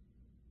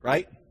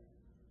 Right?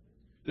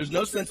 There's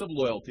no sense of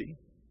loyalty.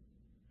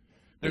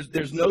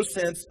 There's no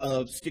sense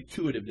of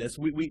stick-to-itiveness.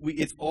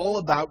 It's all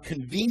about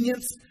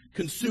convenience,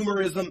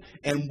 consumerism,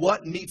 and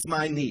what meets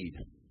my need.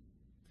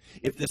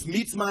 If this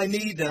meets my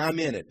need, then I'm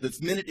in it.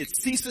 This minute it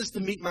ceases to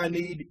meet my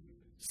need,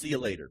 see you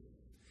later.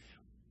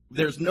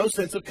 There's no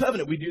sense of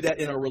covenant. We do that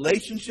in our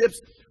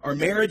relationships, our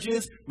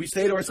marriages. We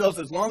say to ourselves,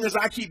 as long as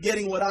I keep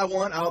getting what I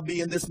want, I'll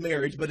be in this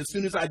marriage. But as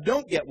soon as I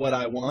don't get what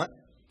I want,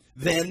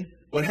 then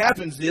what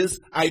happens is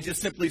I just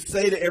simply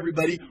say to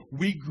everybody,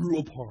 we grew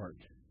apart.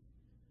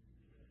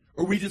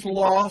 Or we just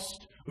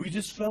lost, or we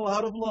just fell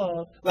out of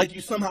love, like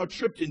you somehow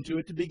tripped into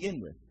it to begin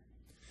with.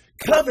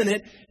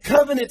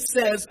 Covenant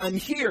says, I'm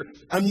here,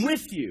 I'm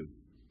with you,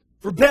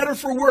 for better,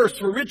 for worse,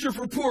 for richer,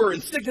 for poorer,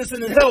 in sickness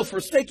and in health,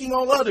 forsaking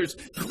all others,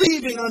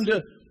 cleaving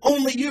unto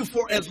only you,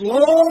 for as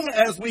long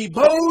as we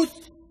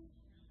both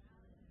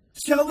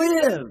shall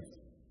live.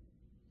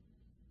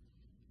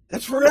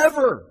 That's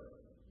forever.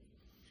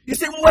 You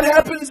say, well, what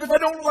happens if I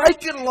don't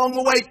like it along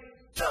the way?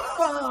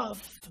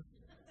 Tough.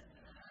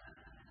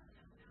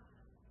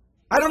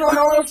 I don't know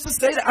how else to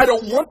say that. I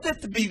don't want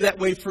that to be that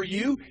way for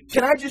you.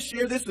 Can I just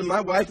share this with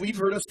my wife? We've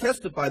heard us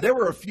testify. There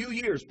were a few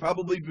years,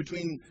 probably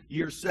between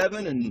year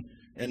 7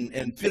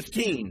 and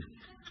 15.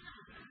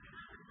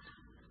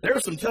 There were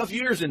some tough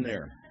years in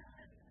there.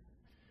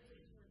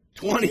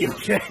 20,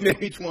 okay,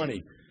 maybe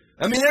 20.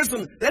 I mean,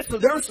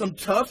 there were some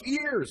tough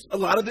years. A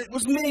lot of it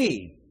was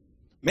me.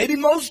 Maybe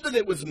most of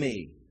it was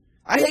me.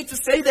 I hate to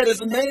say that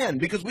as a man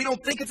because we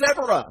don't think it's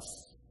ever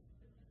us.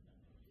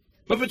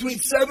 But between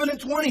 7 and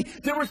 20,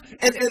 there was,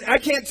 and I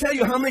can't tell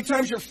you how many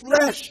times your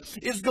flesh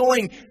is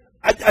going,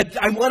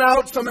 I went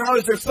out somehow.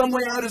 Is there some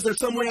way out? Is there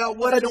some way out?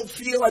 What? I don't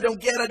feel. I don't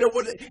get. I don't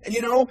want to,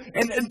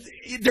 and and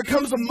there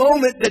comes a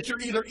moment that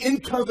you're either in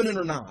covenant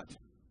or not.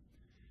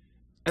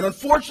 And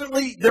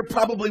unfortunately, there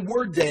probably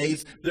were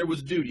days there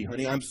was duty,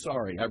 honey. I'm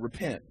sorry. I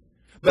repent.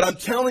 But I'm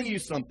telling you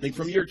something.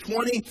 From year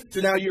 20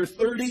 to now year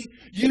 30,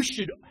 you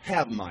should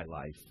have my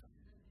life.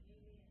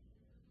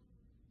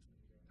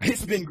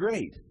 It's been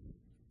great.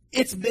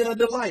 It's been a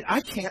delight.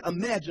 I can't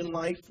imagine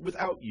life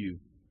without you.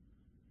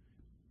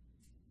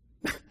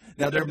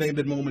 Now, there may have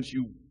been moments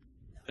you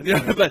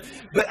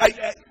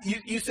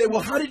say, well,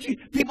 how did you,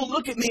 people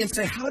look at me and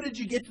say, how did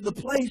you get to the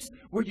place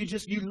where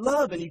you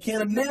love and you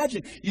can't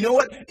imagine? You know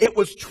what? It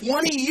was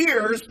 20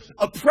 years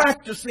of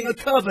practicing a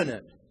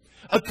covenant.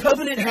 A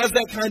covenant has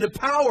that kind of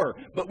power,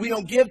 but we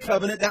don't give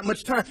covenant that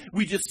much time.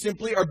 We just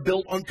simply are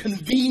built on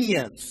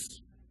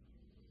convenience.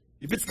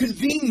 If it's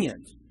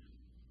convenient.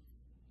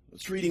 I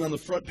was reading on the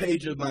front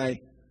page of my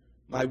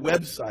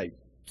website,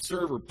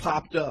 server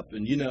popped up,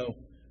 and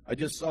I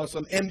just saw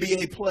some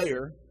NBA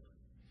player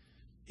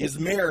is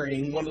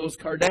marrying one of those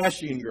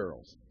Kardashian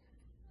girls.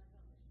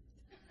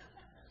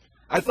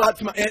 I thought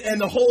to and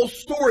the whole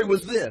story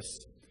was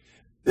this.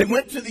 They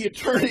went to the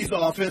attorney's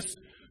office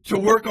to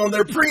work on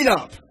their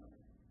prenup.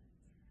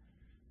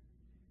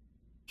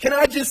 Can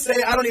I just say,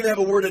 I don't even have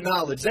a word of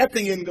knowledge. That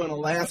thing isn't going to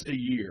last a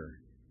year.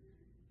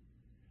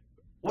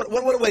 What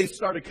a way to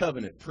start a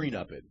covenant?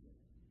 Prenup it.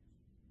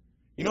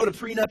 You know what a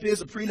prenup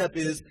is? A prenup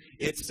is,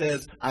 it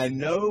says, I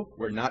know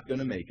we're not going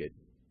to make it.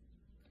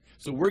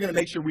 So we're going to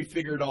make sure we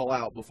figure it all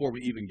out before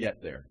we even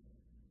get there.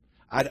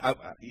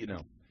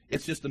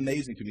 It's just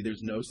amazing to me.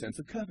 There's no sense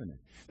of covenant.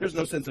 There's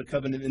no sense of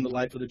covenant in the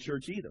life of the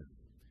church either.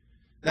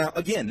 Now,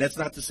 again, that's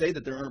not to say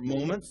that there aren't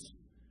moments,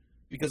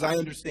 because I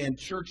understand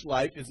church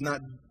life is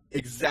not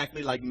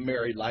exactly like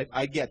married life.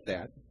 I get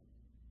that.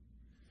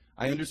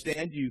 I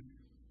understand you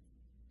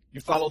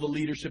follow the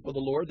leadership of the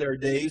Lord. There are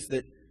days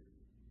that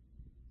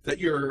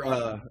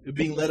you're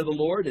being led of the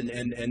Lord,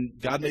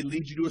 and God may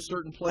lead you to a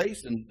certain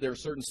place, and there are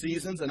certain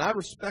seasons, and I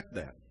respect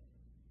that.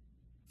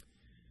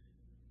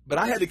 But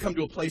I had to come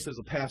to a place as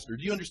a pastor.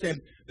 Do you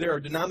understand? There are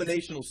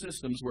denominational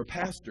systems where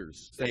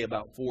pastors stay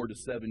about 4 to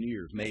 7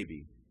 years,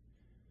 maybe.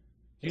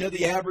 Do you know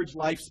the average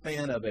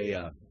lifespan of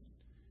a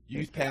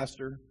youth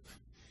pastor?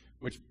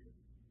 Which,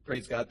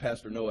 praise God,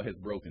 Pastor Noah has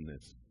broken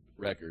this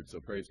record, so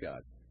praise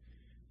God.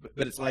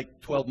 But it's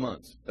like 12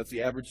 months. That's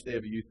the average stay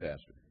of a youth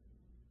pastor.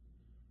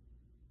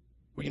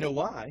 Well, you know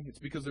why? It's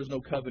because there's no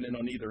covenant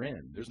on either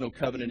end. There's no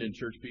covenant in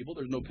church people.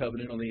 There's no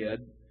covenant on the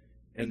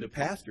end of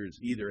pastors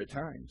either at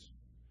times.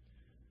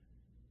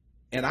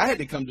 And I had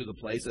to come to the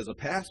place as a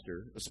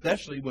pastor,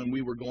 especially when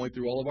we were going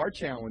through all of our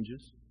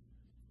challenges,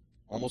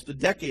 almost a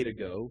decade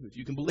ago. If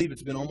you can believe,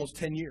 it's been almost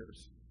 10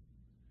 years.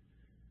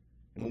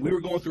 And when we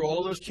were going through all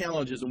of those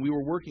challenges and we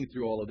were working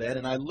through all of that,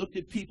 and I looked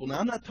at people. Now,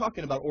 I'm not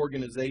talking about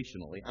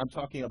organizationally. I'm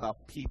talking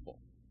about people.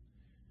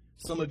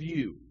 Some of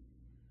you,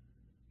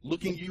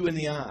 looking you in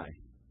the eye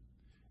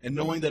and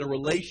knowing that a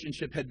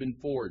relationship had been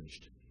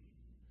forged.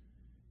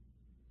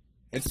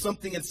 And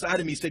something inside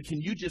of me said, can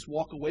you just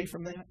walk away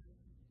from that?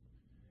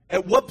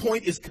 At what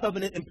point is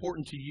covenant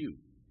important to you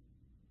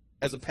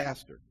as a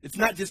pastor? It's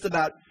not just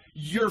about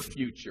your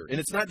future, and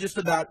it's not just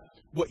about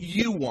what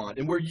you want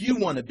and where you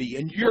want to be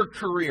and your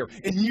career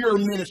and your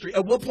ministry.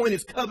 At what point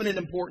is covenant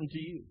important to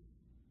you?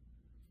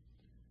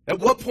 At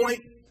what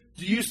point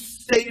do you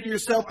say to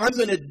yourself, I'm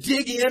going to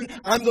dig in,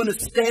 I'm going to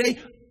stay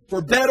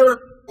for better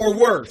or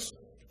worse,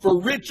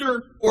 for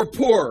richer or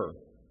poorer,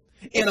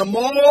 in a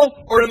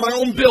mall or in my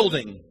own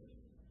building,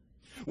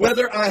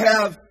 whether I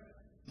have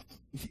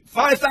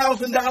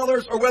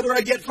 $5,000 or whether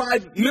I get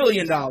 $5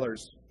 million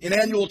in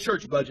annual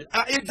church budget.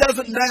 It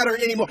doesn't matter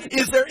anymore.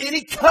 Is there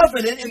any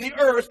covenant in the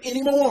earth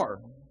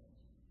anymore?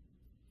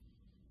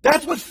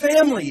 That's what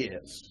family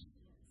is.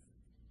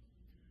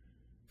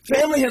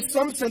 Family has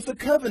some sense of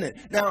covenant.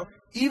 Now,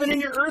 even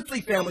in your earthly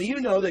family, you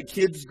know that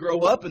kids grow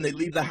up and they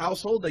leave the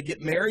household, they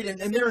get married,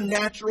 and there are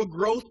natural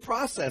growth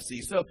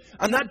processes. So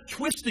I'm not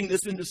twisting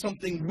this into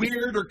something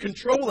weird or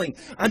controlling.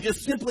 I'm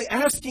just simply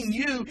asking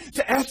you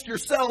to ask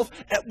yourself,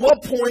 at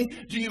what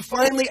point do you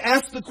finally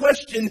ask the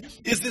question,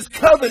 is this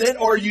covenant,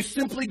 or are you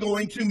simply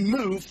going to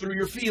move through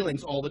your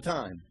feelings all the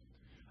time?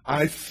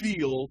 I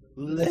feel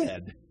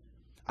led.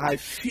 I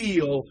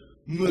feel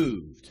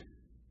moved.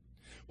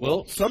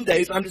 Well, some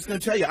days I'm just going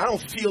to tell you, I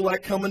don't feel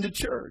like coming to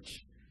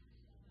church.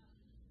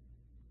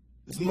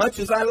 As much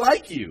as I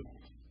like you.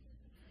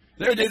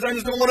 There are days I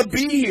just don't want to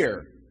be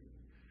here.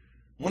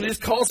 I want to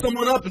just call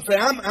someone up and say,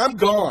 I'm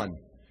gone.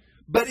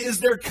 But is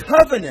there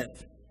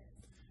covenant?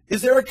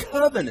 Is there a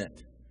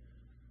covenant?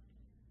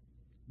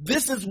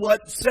 This is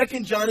what 2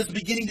 John is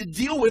beginning to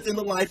deal with in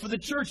the life of the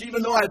church.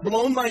 Even though I've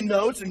blown my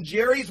notes and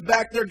Jerry's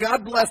back there,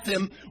 God bless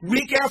him,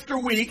 week after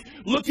week,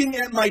 looking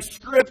at my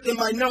script and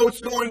my notes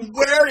going,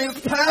 where is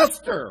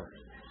Pastor?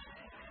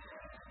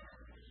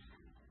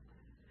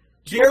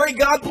 Jerry,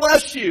 God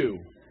bless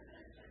you.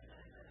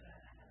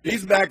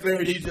 He's back there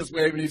and he's just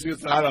waving. He's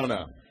just, I don't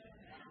know.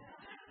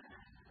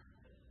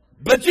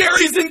 But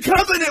Jerry's in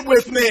covenant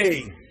with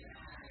me.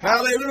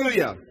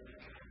 Hallelujah.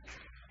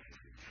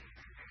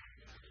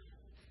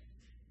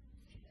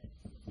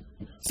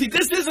 See,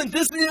 this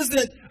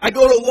isn't, I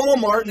go to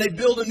Walmart and they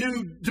build a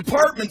new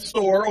department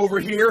store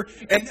over here,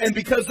 and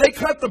because they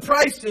cut the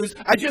prices,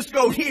 I just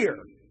go here.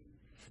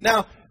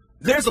 Now,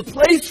 there's a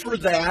place for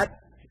that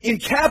in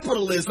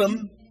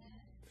capitalism,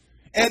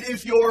 and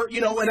if you're,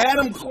 an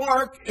Adam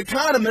Clark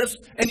economist,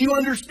 and you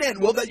understand,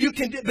 well, that you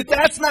can, but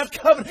that's not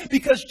covenant,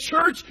 because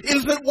church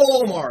isn't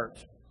Walmart.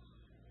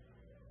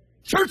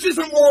 Church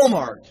isn't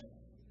Walmart.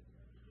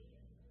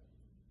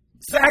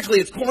 Exactly,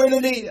 it's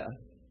koinonia.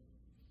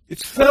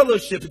 It's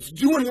fellowship. It's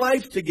doing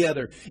life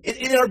together.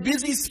 In our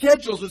busy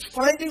schedules, it's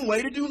finding a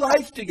way to do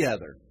life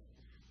together.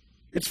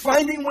 It's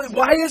finding way.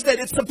 Why is that?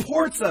 It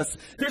supports us.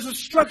 There's a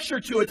structure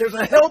to it. There's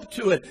a help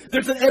to it.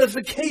 There's an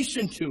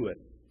edification to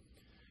it.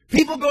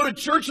 People go to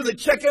church and they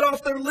check it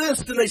off their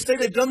list and they say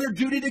they've done their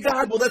duty to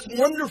God. Well, that's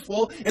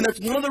wonderful. And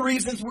that's one of the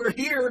reasons we're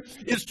here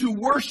is to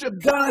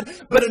worship God.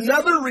 But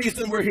another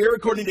reason we're here,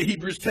 according to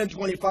Hebrews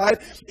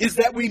 10:25, is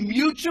that we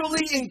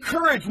mutually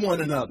encourage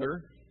one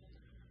another.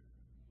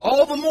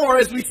 All the more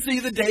as we see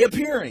the day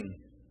appearing.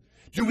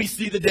 Do we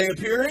see the day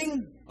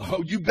appearing?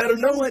 Oh, you better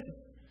know it.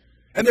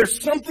 And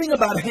there's something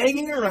about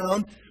hanging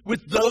around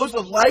with those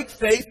of like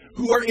faith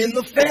who are in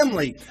the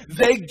family.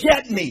 They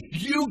get me.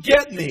 You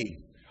get me.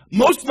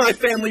 Most of my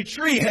family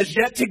tree has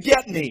yet to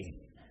get me.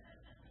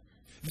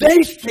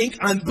 They think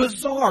I'm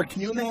bizarre.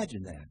 Can you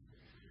imagine that?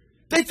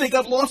 They think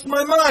I've lost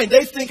my mind.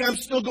 They think I'm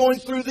still going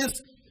through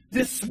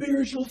this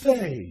spiritual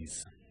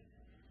phase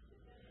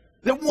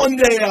that one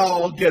day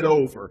I'll get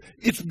over.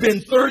 It's been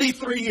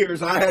 33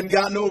 years. I hadn't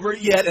gotten over it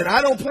yet, and I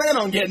don't plan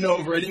on getting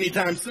over it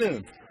anytime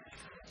soon.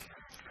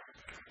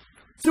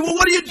 So, well,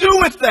 what do you do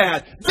with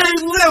that? They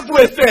live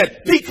with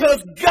it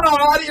because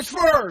God is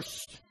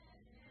first.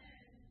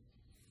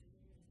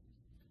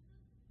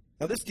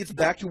 Now, this gets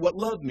back to what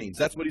love means.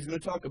 That's what he's going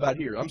to talk about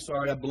here. I'm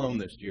sorry I've blown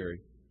this,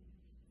 Jerry.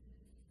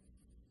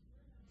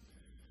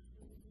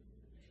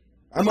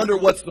 I'm under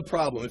what's the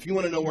problem. If you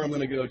want to know where I'm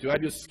going to go to, I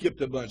just skipped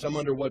a bunch. I'm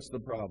under what's the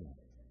problem.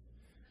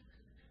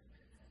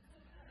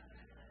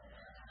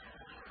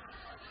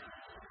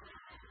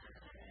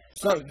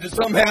 Did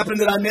something happen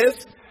that I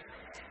missed?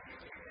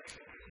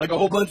 Like a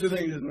whole bunch of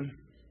things.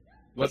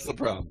 What's the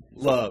problem?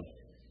 Love.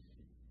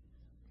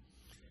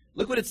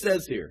 Look what it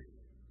says here.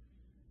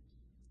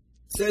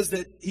 It says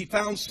that he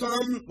found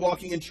some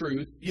walking in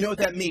truth. You know what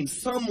that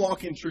means? Some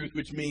walk in truth,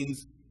 which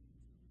means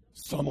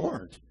some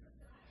aren't.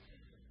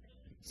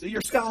 So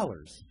you're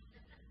scholars.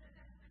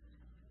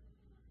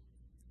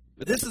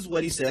 But this is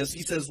what he says.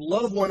 He says,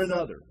 love one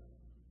another.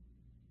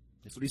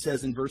 That's what he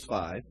says in verse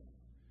 5.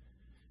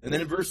 And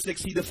then in verse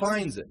 6, he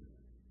defines it.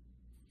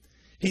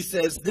 He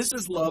says, this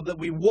is love, that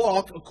we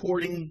walk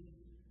according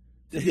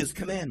to his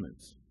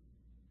commandments.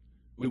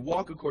 We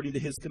walk according to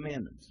his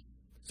commandments.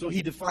 So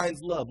he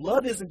defines love.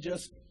 Love isn't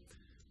just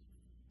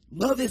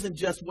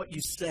what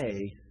you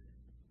say.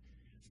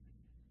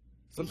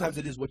 Sometimes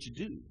it is what you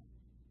do.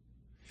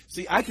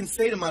 See, I can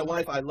say to my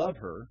wife, I love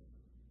her.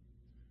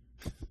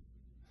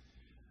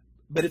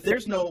 But if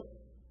there's no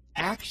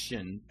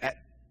action at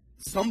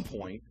some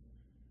point,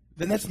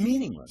 then that's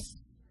meaningless,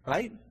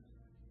 right?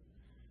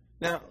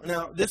 Now,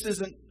 this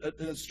isn't an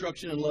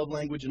instruction in love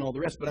language and all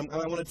the rest, but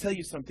I want to tell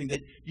you something,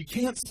 that you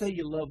can't say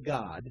you love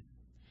God,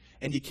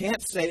 and you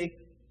can't say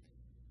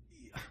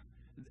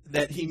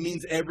that he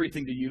means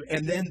everything to you,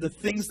 and then the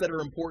things that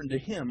are important to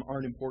him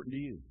aren't important to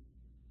you.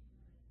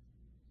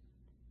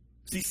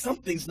 See,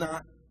 something's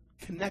not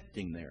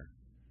connecting there.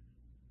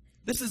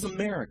 This is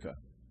America.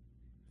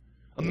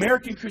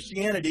 American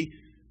Christianity,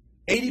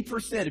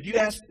 80%.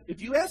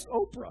 If you ask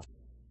Oprah,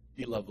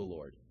 do you love the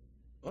Lord?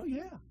 Oh,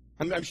 yeah.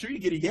 I'm sure you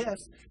get a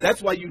yes.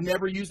 That's why you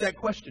never use that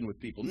question with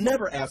people.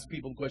 Never ask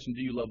people the question,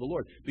 do you love the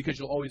Lord? Because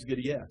you'll always get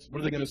a yes. What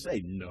are they going to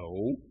say?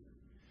 No.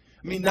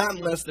 I mean, not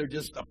unless they're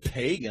just a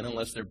pagan,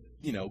 unless they're,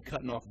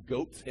 cutting off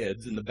goats'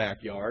 heads in the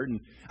backyard.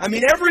 And I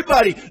mean,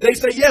 everybody, they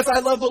say, yes, I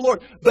love the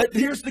Lord. But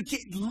here's the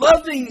key.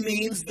 Loving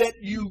means that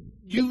you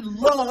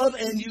love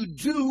and you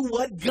do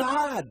what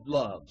God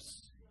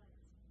loves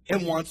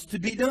and wants to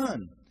be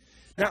done.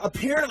 Now,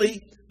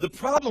 apparently, the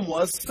problem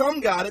was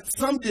some got it,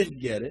 some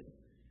didn't get it.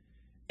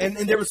 And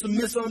there was some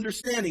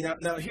misunderstanding.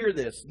 Now, hear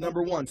this.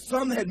 Number one,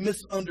 some had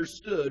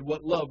misunderstood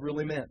what love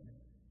really meant.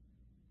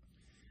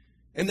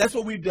 And that's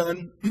what we've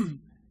done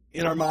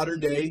in our modern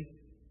day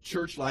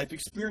church life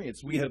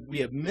experience. We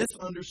have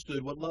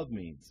misunderstood what love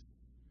means.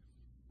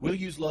 We'll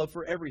use love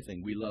for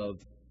everything. We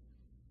love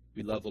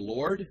the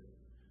Lord.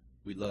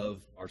 We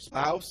love our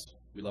spouse.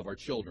 We love our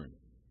children.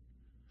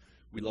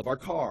 We love our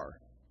car.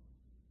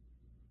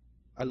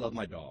 I love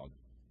my dog.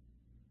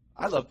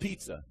 I love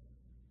pizza.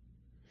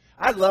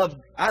 I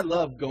love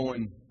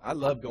going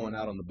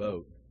out on the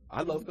boat.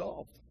 I love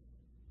golf.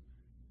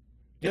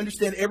 You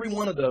understand, every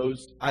one of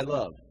those I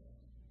love,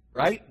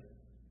 right?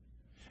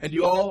 And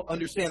you all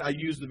understand I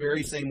use the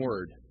very same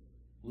word,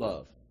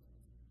 love.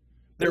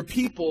 There are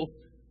people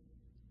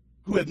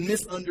who have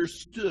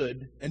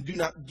misunderstood and do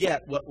not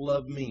get what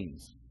love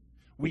means.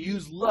 We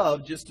use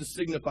love just to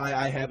signify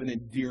I have an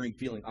endearing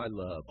feeling. I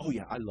love. Oh,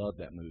 yeah, I love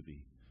that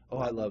movie. Oh,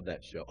 I love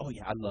that show. Oh,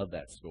 yeah, I love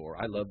that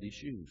store. I love these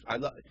shoes. I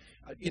love,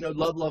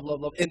 love, love, love,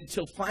 love.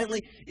 Until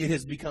finally it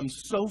has become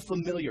so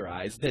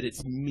familiarized that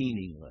it's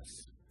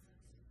meaningless.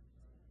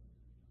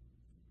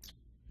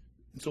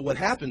 And so what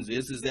happens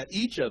is that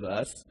each of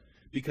us,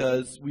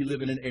 because we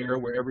live in an era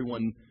where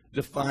everyone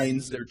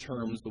defines their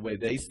terms the way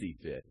they see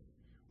fit,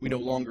 we no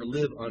longer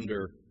live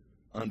under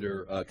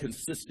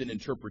consistent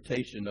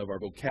interpretation of our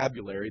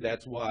vocabulary.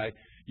 That's why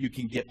you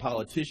can get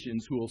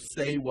politicians who will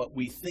say what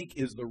we think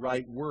is the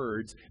right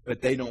words,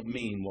 but they don't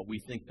mean what we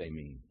think they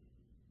mean.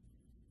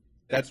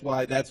 That's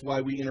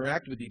why we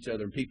interact with each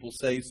other and people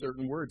say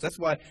certain words. That's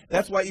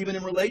why even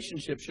in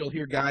relationships you'll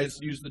hear guys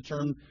use the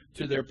term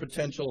to their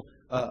potential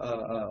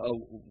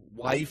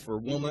wife or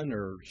woman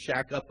or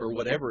shack up or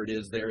whatever it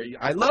is there.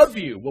 I love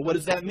you. Well, what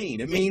does that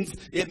mean? It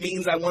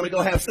means I want to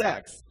go have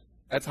sex.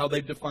 That's how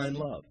they've defined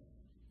love.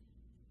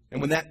 And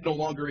when that no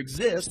longer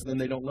exists, then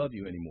they don't love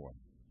you anymore.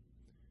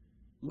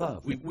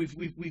 Love.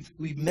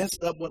 We've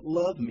messed up what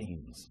love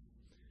means.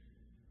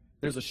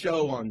 There's a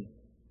show on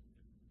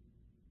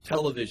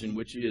television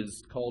which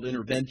is called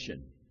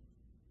Intervention.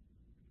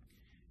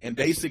 And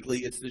basically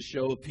it's this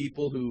show of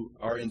people who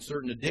are in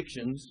certain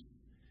addictions,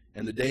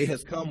 and the day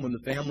has come when the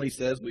family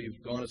says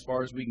we've gone as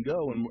far as we can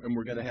go and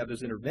we're going to have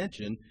this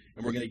intervention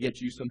and we're going to get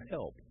you some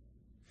help.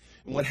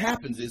 And what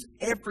happens is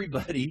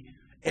everybody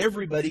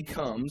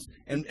comes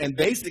and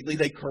basically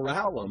they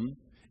corral them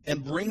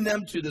and bring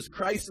them to this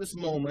crisis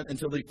moment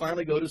until they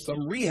finally go to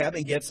some rehab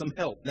and get some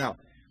help. Now,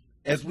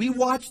 as we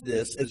watch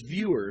this as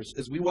viewers,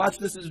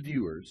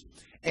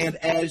 and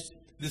as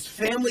this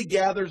family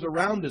gathers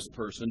around this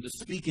person to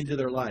speak into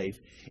their life,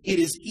 it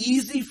is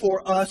easy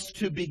for us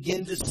to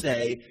begin to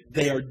say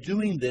they are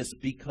doing this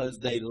because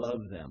they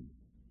love them.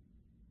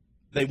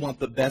 They want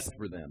the best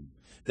for them.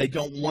 They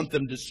don't want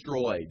them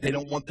destroyed. They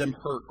don't want them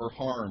hurt or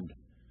harmed.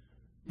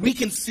 We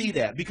can see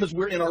that because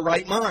we're in our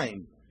right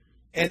mind.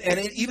 And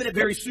even at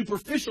very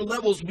superficial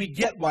levels, we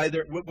get why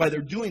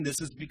they're doing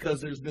this is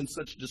because there's been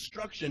such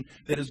destruction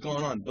that has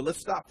gone on. But let's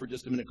stop for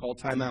just a minute, call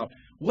time out.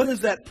 What is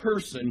that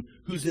person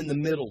who's in the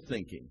middle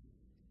thinking?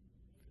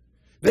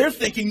 They're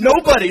thinking,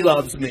 nobody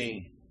loves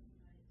me.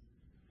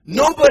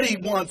 Nobody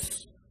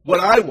wants what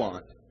I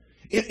want.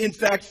 In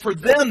fact, for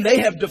them,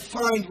 they have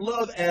defined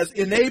love as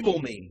enable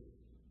me.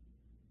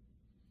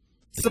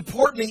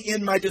 Support me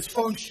in my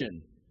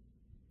dysfunction.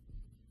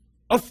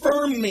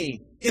 Affirm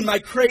me in my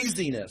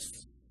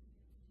craziness.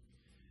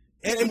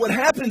 And what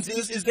happens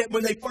is that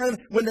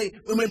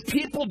when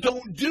people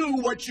don't do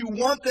what you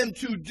want them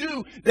to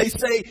do, they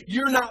say,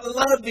 you're not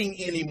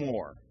loving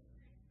anymore.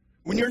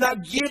 When you're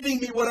not giving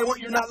me what I want,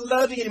 you're not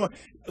loving anymore.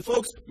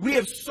 Folks, we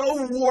have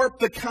so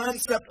warped the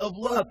concept of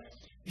love,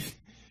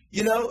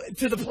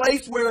 to the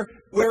place where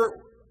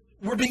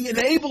we're being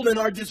enabled in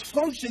our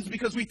dysfunctions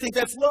because we think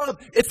that's love.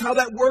 It's how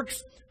that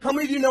works. How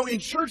many of you know in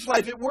church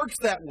life it works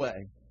that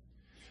way?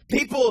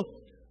 People,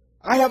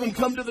 I have them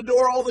come to the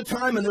door all the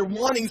time and they're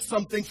wanting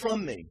something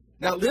from me.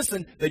 Now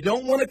listen, they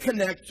don't want to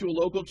connect to a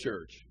local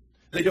church.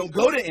 They don't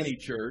go to any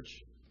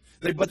church.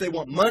 But they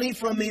want money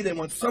from me. They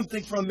want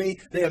something from me.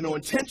 They have no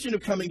intention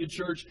of coming to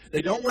church.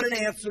 They don't want an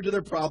answer to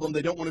their problem.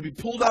 They don't want to be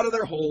pulled out of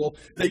their hole.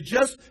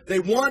 They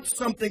want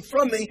something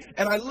from me.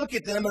 And I look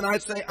at them and I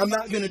say, I'm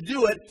not going to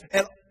do it.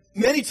 And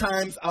many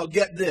times I'll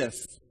get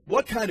this.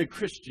 What kind of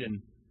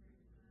Christian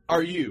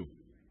are you?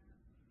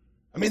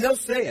 I mean, they'll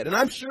say it. And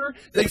I'm sure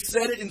they've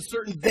said it in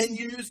certain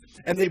venues,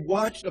 and they've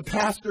watched a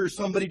pastor or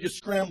somebody just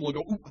scramble and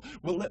go, ooh,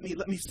 well, let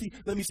me see.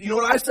 You know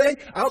what I say?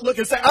 I'll look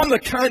and say, I'm the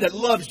kind that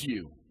loves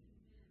you.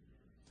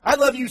 I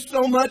love you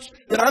so much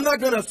that I'm not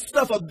going to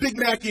stuff a Big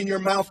Mac in your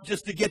mouth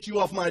just to get you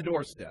off my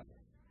doorstep.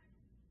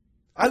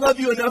 I love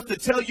you enough to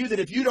tell you that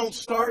if you don't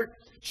start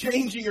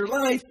changing your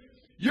life,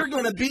 you're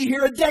going to be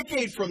here a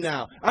decade from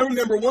now. I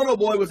remember one old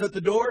boy was at the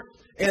door,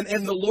 and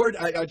the Lord,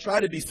 I try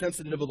to be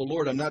sensitive of the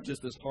Lord. I'm not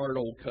just this hard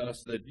old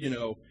cuss that,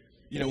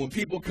 when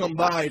people come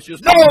by, it's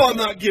just, no, I'm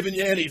not giving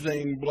you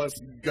anything. Bless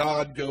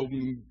God, go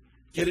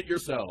get it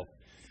yourself.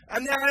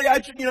 And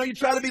you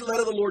try to be led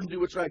of the Lord and do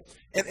what's right.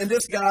 And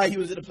this guy, he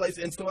was at a place,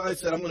 and so I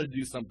said, I'm going to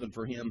do something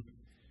for him.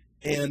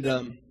 And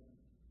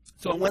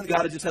so I went and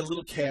got it, just had a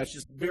little cash,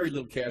 just very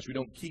little cash. We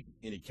don't keep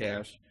any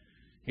cash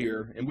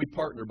here. And we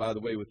partner, by the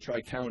way, with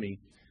Tri-County.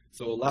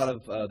 So a lot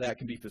of that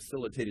can be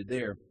facilitated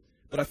there.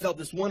 But I felt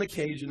this one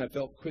occasion, I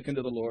felt quickened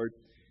to the Lord.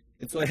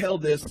 And so I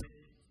held this.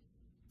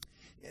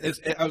 And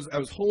I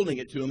was holding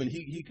it to him, and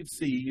he could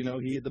see,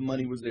 the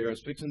money was there. I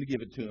was fixing to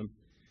give it to him.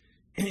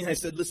 And I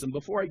said, listen,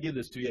 before I give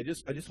this to you, I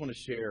just want to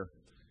share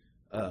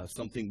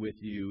something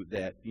with you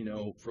that,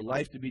 for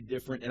life to be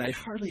different. And I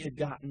hardly had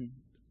gotten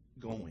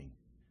going.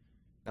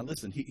 Now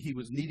listen, he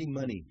was needing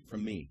money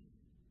from me.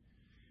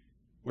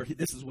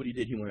 This is what he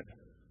did. He went.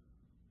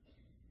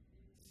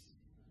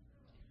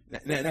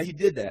 Now he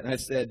did that. And I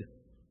said,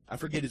 I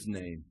forget his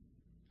name.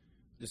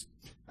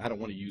 I don't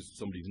want to use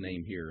somebody's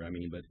name here.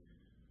 But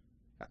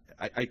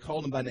I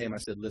called him by name. I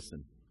said,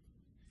 listen,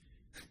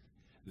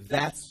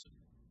 that's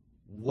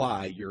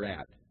why you're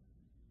at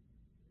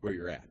where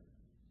you're at.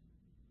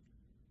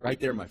 Right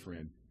there, my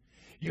friend.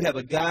 You have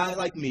a guy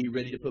like me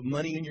ready to put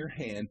money in your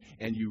hand,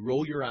 and you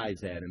roll your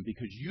eyes at him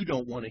because you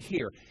don't want to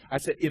hear. I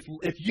said,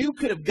 if you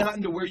could have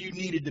gotten to where you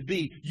needed to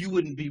be, you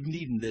wouldn't be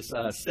needing this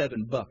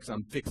 $7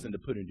 I'm fixing to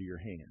put into your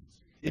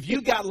hands. If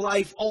you got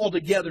life all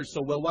together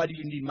so well, why do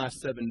you need my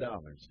 $7?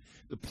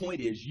 The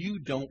point is, you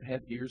don't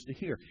have ears to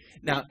hear.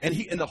 Now, and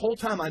the whole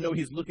time I know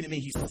he's looking at me,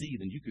 he's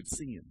seething. You could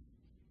see him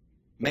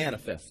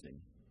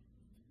manifesting.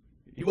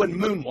 He wasn't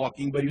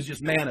moonwalking, but he was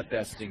just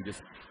manifesting.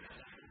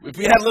 If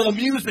we had a little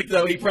music,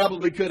 though, he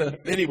probably could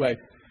have. Anyway,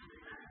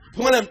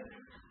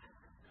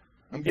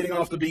 I'm getting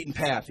off the beaten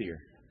path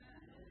here.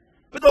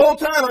 But the whole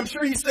time, I'm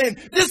sure he's saying,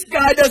 this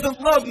guy doesn't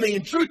love me.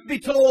 And truth be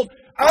told,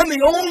 I'm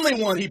the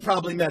only one he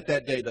probably met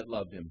that day that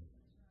loved him.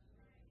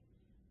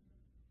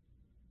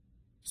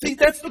 See,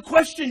 that's the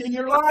question in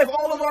your life,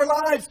 all of our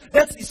lives.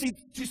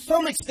 To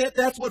some extent,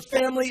 that's what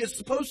family is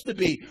supposed to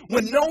be.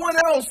 When no one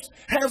else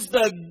has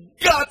the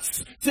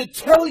guts to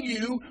tell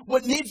you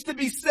what needs to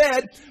be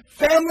said,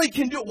 family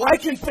can do it. Why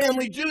can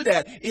family do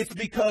that? It's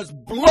because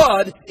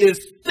blood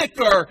is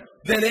thicker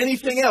than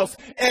anything else.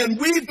 And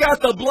we've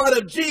got the blood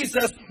of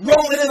Jesus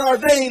rolling in our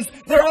veins.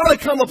 There ought to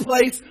come a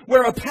place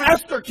where a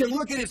pastor can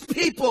look at his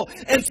people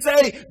and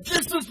say,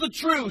 this is the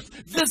truth.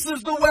 This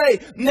is the way.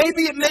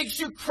 Maybe it makes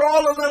you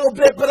crawl a little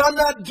bit, but I'm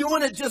not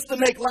doing it just to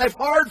make life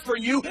hard for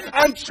you.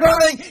 I'm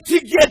trying to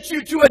get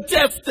you to a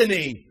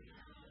destiny.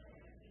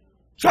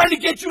 Trying to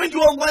get you into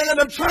a land.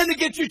 I'm trying to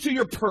get you to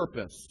your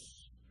purpose.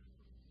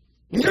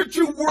 And you're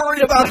too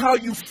worried about how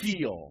you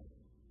feel.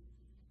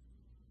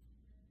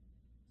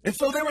 And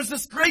so there was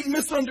this great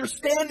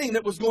misunderstanding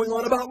that was going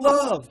on about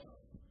love.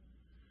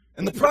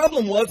 And the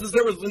problem was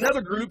there was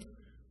another group,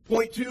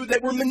 point two,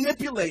 that were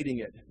manipulating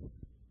it.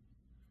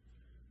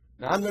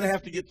 Now I'm going to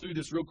have to get through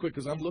this real quick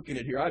because I'm looking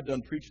at here. I've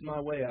done preaching my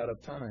way out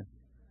of time.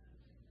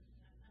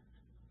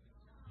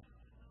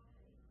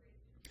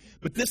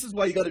 But this is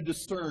why you got to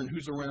discern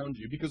who's around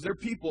you, because there are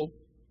people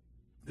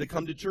that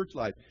come to church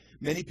life.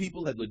 Many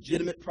people have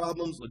legitimate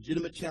problems,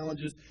 legitimate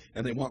challenges,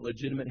 and they want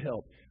legitimate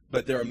help.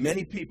 But there are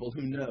many people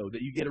who know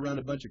that you get around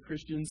a bunch of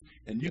Christians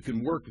and you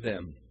can work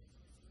them.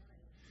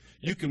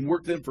 You can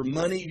work them for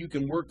money. You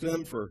can work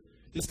them for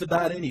just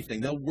about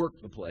anything. They'll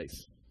work the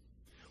place.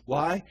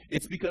 Why?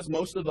 It's because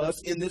most of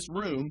us in this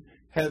room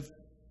have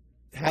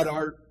had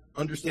our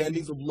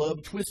understandings of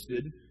love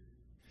twisted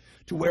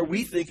to where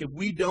we think if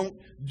we don't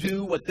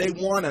do what they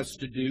want us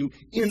to do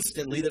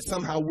instantly, that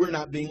somehow we're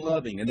not being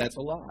loving. And that's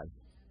a lie.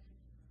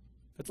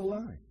 That's a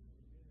lie.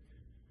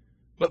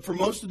 But for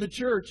most of the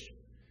church,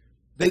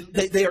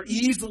 they are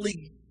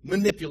easily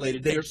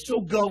manipulated. They are so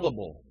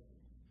gullible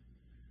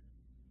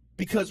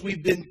because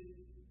we've been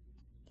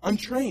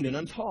untrained and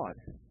untaught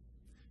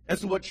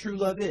as to what true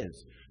love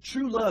is.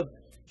 True love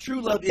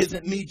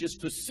isn't me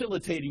just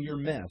facilitating your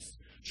mess.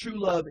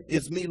 True love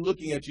is me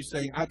looking at you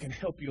saying, I can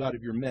help you out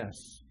of your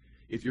mess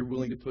if you're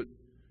willing to put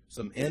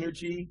some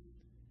energy,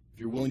 if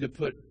you're willing to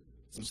put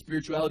some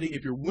spirituality,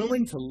 if you're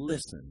willing to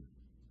listen.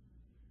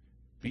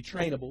 Be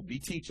trainable, be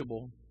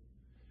teachable.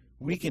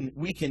 We can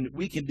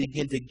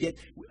begin to get.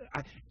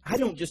 I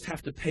don't just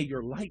have to pay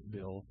your light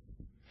bill.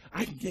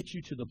 I can get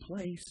you to the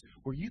place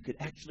where you could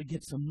actually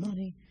get some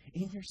money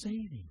in your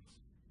savings.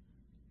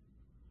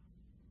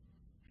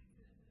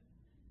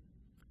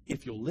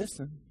 If you'll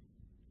listen.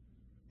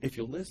 If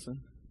you'll listen.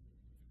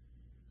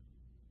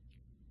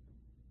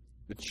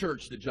 The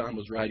church that John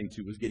was writing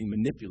to was getting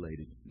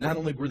manipulated. Not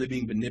only were they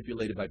being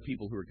manipulated by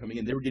people who were coming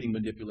in, they were getting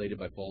manipulated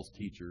by false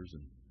teachers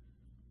and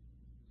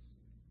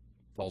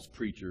false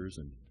preachers.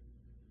 And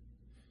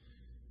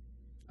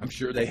I'm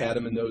sure they had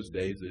them in those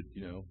days that,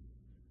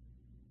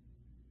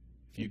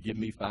 if you give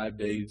me 5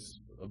 days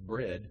of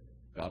bread,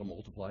 God will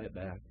multiply it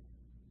back.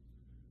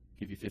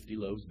 Give you 50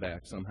 loaves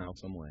back somehow,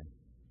 some way.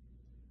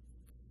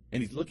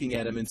 And he's looking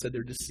at them and said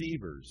they're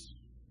deceivers.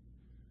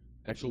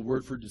 Actual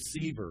word for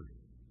deceiver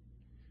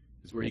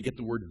is where you get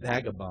the word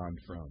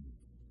vagabond from.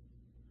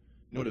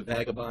 You know what a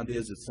vagabond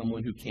is? It's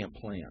someone who can't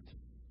plant.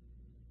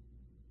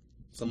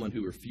 Someone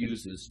who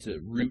refuses to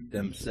root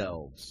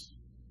themselves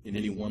in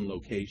any one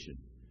location.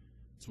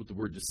 That's what the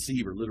word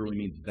deceiver literally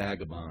means,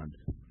 vagabond.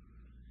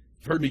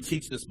 You've heard me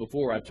teach this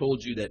before. I've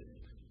told you that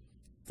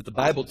the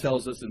Bible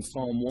tells us in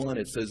Psalm 1,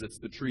 it says it's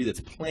the tree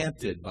that's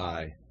planted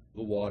by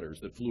the waters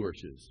that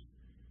flourishes.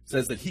 It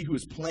says that he who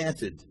is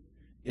planted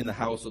in the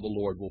house of the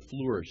Lord will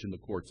flourish in the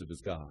courts of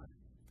his God.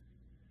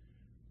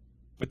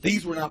 But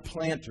these were not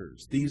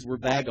planters. These were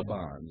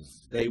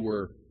vagabonds. They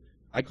were,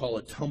 I call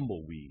it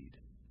tumbleweed.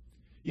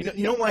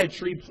 You know why a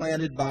tree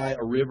planted by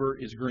a river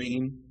is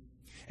green?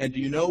 And do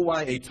you know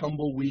why a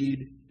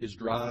tumbleweed is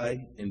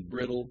dry and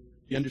brittle?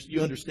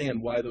 You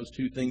understand why those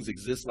two things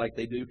exist like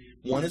they do?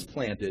 One is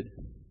planted,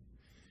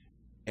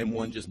 and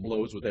one just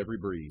blows with every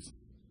breeze.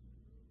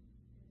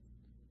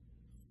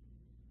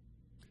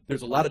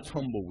 There's a lot of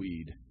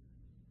tumbleweed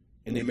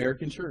in the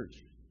American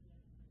church.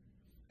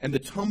 And the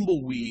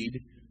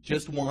tumbleweed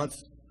just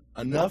wants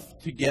enough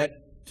to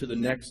get to the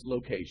next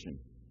location.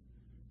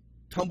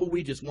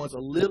 Tumbleweed just wants a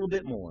little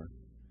bit more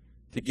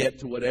to get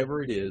to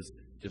whatever it is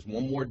Just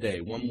one more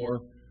day, one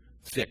more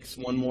fix,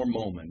 one more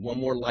moment, one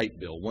more light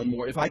bill, one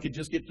more. If I could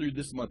just get through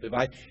this month,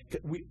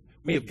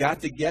 we have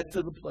got to get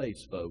to the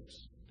place,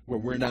 folks, where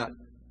we're not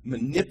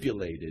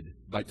manipulated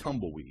by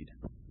tumbleweed.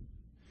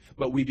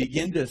 But we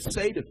begin to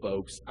say to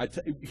folks,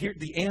 here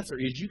the answer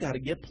is you got to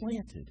get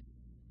planted.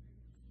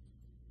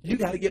 You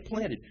got to get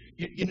planted.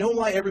 You know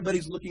why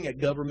everybody's looking at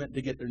government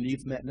to get their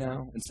needs met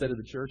now instead of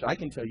the church? I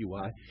can tell you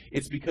why.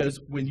 It's because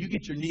when you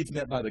get your needs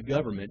met by the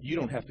government, you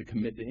don't have to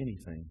commit to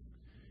anything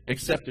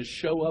except to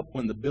show up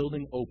when the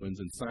building opens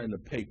and sign the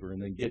paper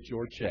and then get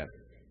your check.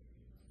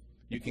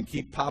 You can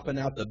keep popping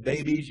out the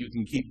babies. You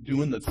can keep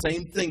doing the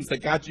same things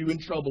that got you in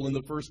trouble in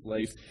the first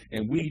place.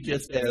 And we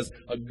just as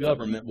a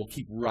government will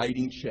keep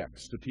writing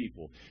checks to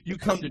people. You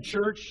come to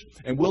church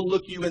and we'll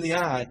look you in the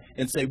eye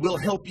and say, we'll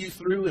help you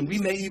through and we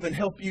may even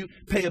help you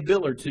pay a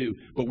bill or two.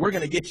 But we're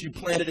going to get you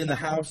planted in the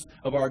house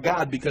of our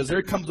God, because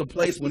there comes a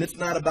place when it's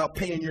not about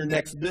paying your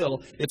next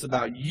bill. It's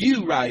about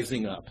you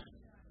rising up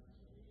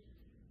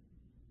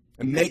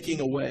and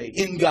making a way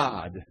in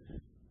God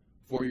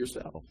for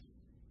yourself.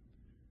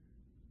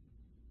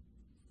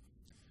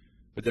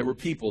 But there were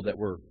people that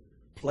were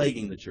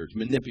plaguing the church,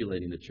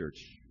 manipulating the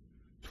church,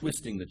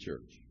 twisting the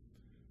church,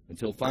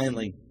 until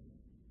finally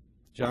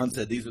John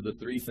said, these are the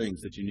three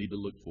things that you need to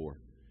look for,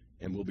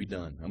 and we'll be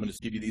done. I'm going to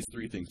just give you these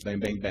three things, bang,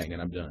 bang, bang,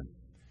 and I'm done.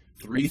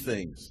 Three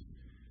things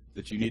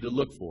that you need to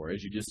look for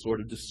as you just sort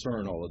of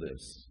discern all of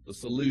this. The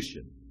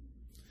solution.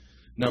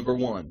 Number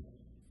one,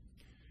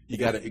 you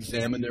got to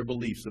examine their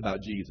beliefs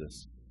about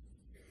Jesus.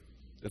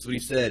 That's what he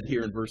said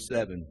here in verse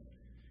 7.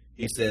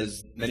 He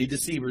says, many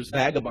deceivers,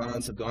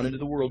 vagabonds, have gone into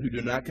the world who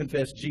do not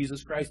confess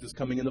Jesus Christ is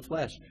coming in the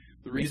flesh.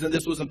 The reason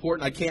this was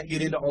important, I can't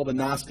get into all the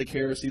Gnostic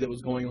heresy that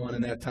was going on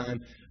in that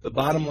time. The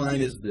bottom line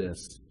is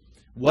this.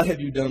 What have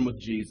you done with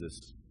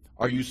Jesus?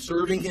 Are you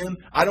serving him?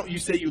 You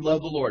say you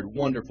love the Lord.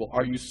 Wonderful.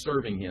 Are you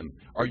serving him?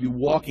 Are you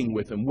walking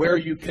with him? Where are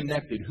you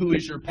connected? Who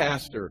is your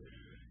pastor?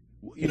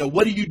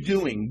 What are you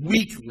doing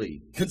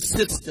weekly,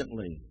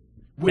 consistently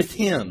with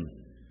him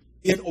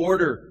in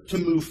order to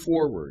move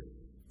forward?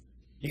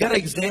 You got to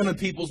examine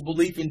people's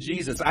belief in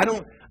Jesus.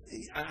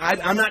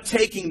 I'm not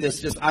taking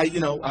this just, I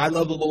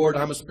love the Lord.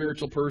 I'm a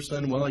spiritual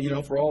person.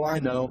 Well, for all I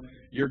know,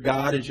 your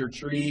God is your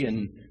tree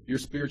and your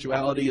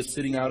spirituality is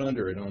sitting out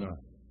under it on a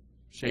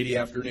shady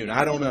afternoon.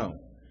 I don't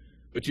know.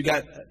 But you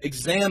got to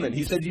examine.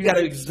 He said you got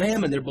to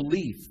examine their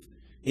belief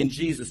in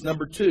Jesus.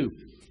 Number two,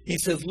 he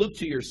says, look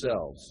to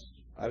yourselves.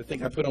 I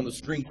think I put on the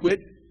screen,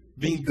 quit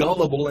being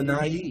gullible and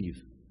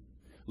naive.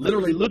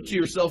 Literally, look to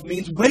yourself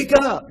means wake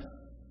up.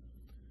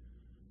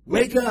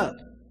 Wake up.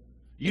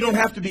 You don't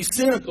have to be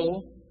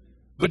cynical,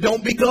 but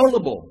don't be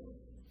gullible.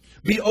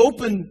 Be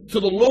open to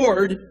the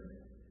Lord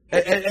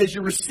as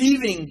you're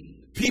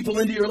receiving people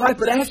into your life,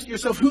 but ask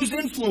yourself, who's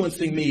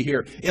influencing me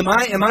here? Am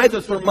I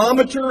the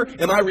thermometer?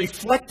 Am I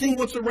reflecting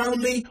what's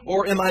around me?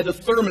 Or am I the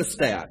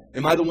thermostat?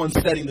 Am I the one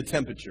setting the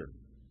temperature?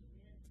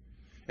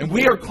 And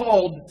we are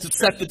called to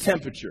set the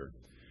temperature.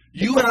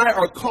 You and I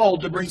are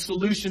called to bring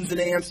solutions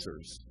and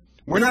answers.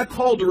 We're not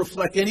called to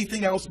reflect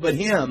anything else but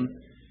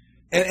him.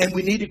 And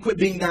we need to quit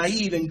being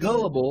naive and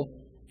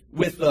gullible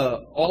with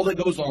all that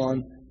goes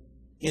on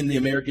in the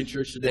American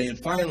church today. And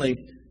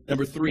finally,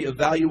 number three,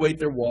 evaluate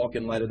their walk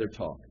in light of their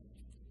talk.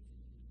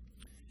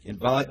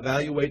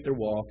 Evaluate their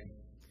walk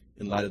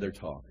in light of their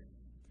talk.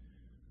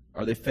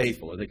 Are they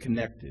faithful? Are they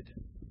connected?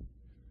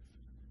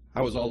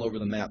 I was all over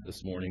the map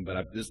this morning, but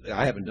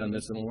I haven't done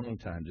this in a long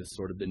time. Just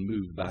sort of been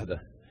moved by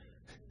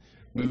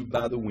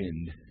the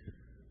wind.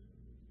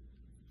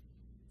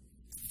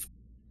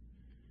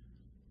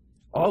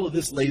 All of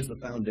this lays the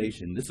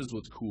foundation. This is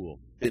what's cool.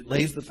 It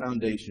lays the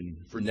foundation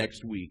for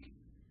next week.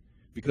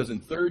 Because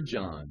in 3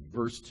 John,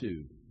 verse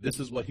 2, this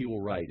is what he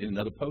will write in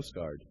another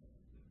postcard.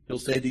 He'll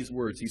say these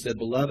words. He said,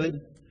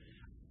 Beloved,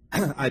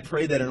 I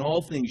pray that in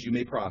all things you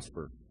may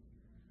prosper,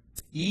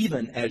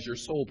 even as your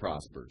soul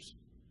prospers.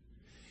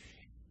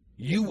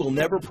 You will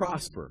never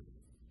prosper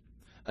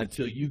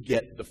until you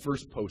get the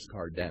first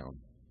postcard down.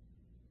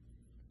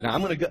 Now,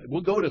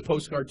 we'll go to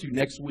postcard 2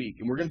 next week,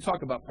 and we're going to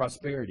talk about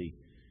prosperity.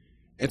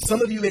 And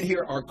some of you in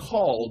here are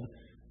called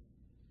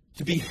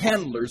to be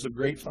handlers of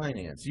great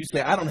finance. You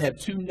say, I don't have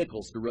 2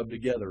 nickels to rub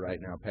together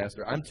right now,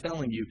 Pastor. I'm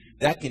telling you,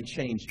 that can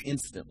change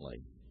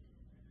instantly.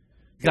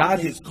 God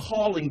is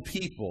calling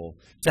people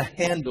to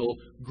handle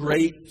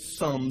great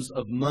sums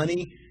of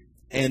money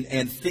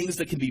and things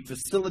that can be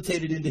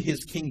facilitated into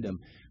his kingdom.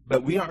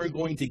 But we aren't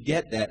going to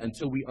get that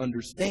until we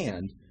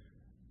understand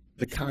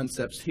the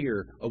concepts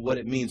here of what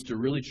it means to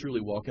really,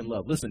 truly walk in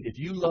love. Listen, if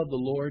you love the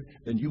Lord,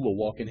 then you will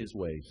walk in his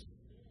ways.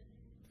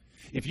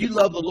 If you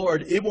love the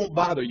Lord, it won't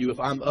bother you if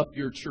I'm up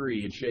your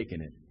tree and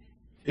shaking it.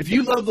 If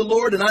you love the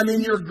Lord and I'm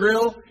in your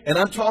grill and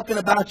I'm talking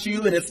about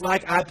you and it's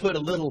like I put a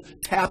little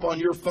tap on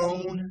your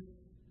phone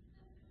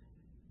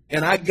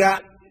and I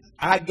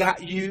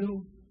got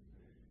you,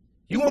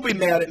 you won't be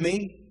mad at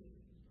me.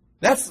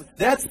 That's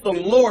the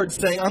Lord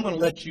saying, I'm going to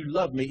let you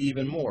love me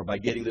even more by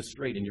getting this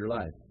straight in your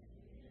life.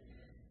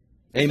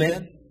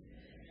 Amen?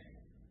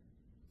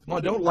 Come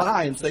on, don't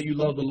lie and say you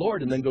love the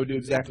Lord and then go do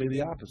exactly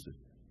the opposite.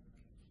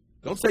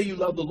 Don't say you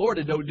love the Lord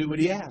and don't do what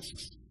He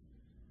asks.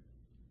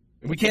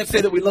 And we can't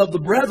say that we love the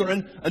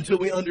brethren until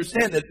we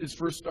understand that this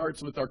first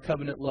starts with our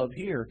covenant love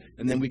here,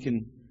 and then we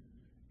can.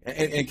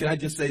 And can I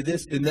just say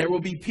this? And there will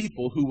be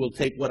people who will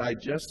take what I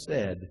just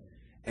said,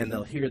 and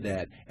they'll hear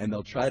that, and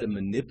they'll try to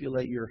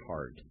manipulate your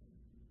heart.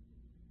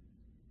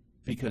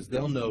 Because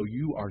they'll know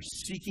you are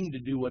seeking to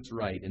do what's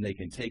right, and they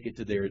can take it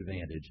to their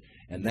advantage.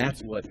 And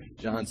that's what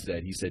John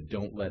said. He said,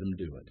 don't let them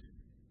do it.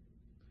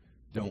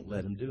 Don't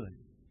let them do it.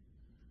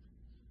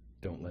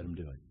 Don't let them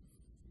do it.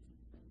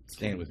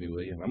 Stand with me,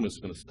 will you? I'm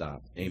just going to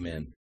stop.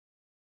 Amen.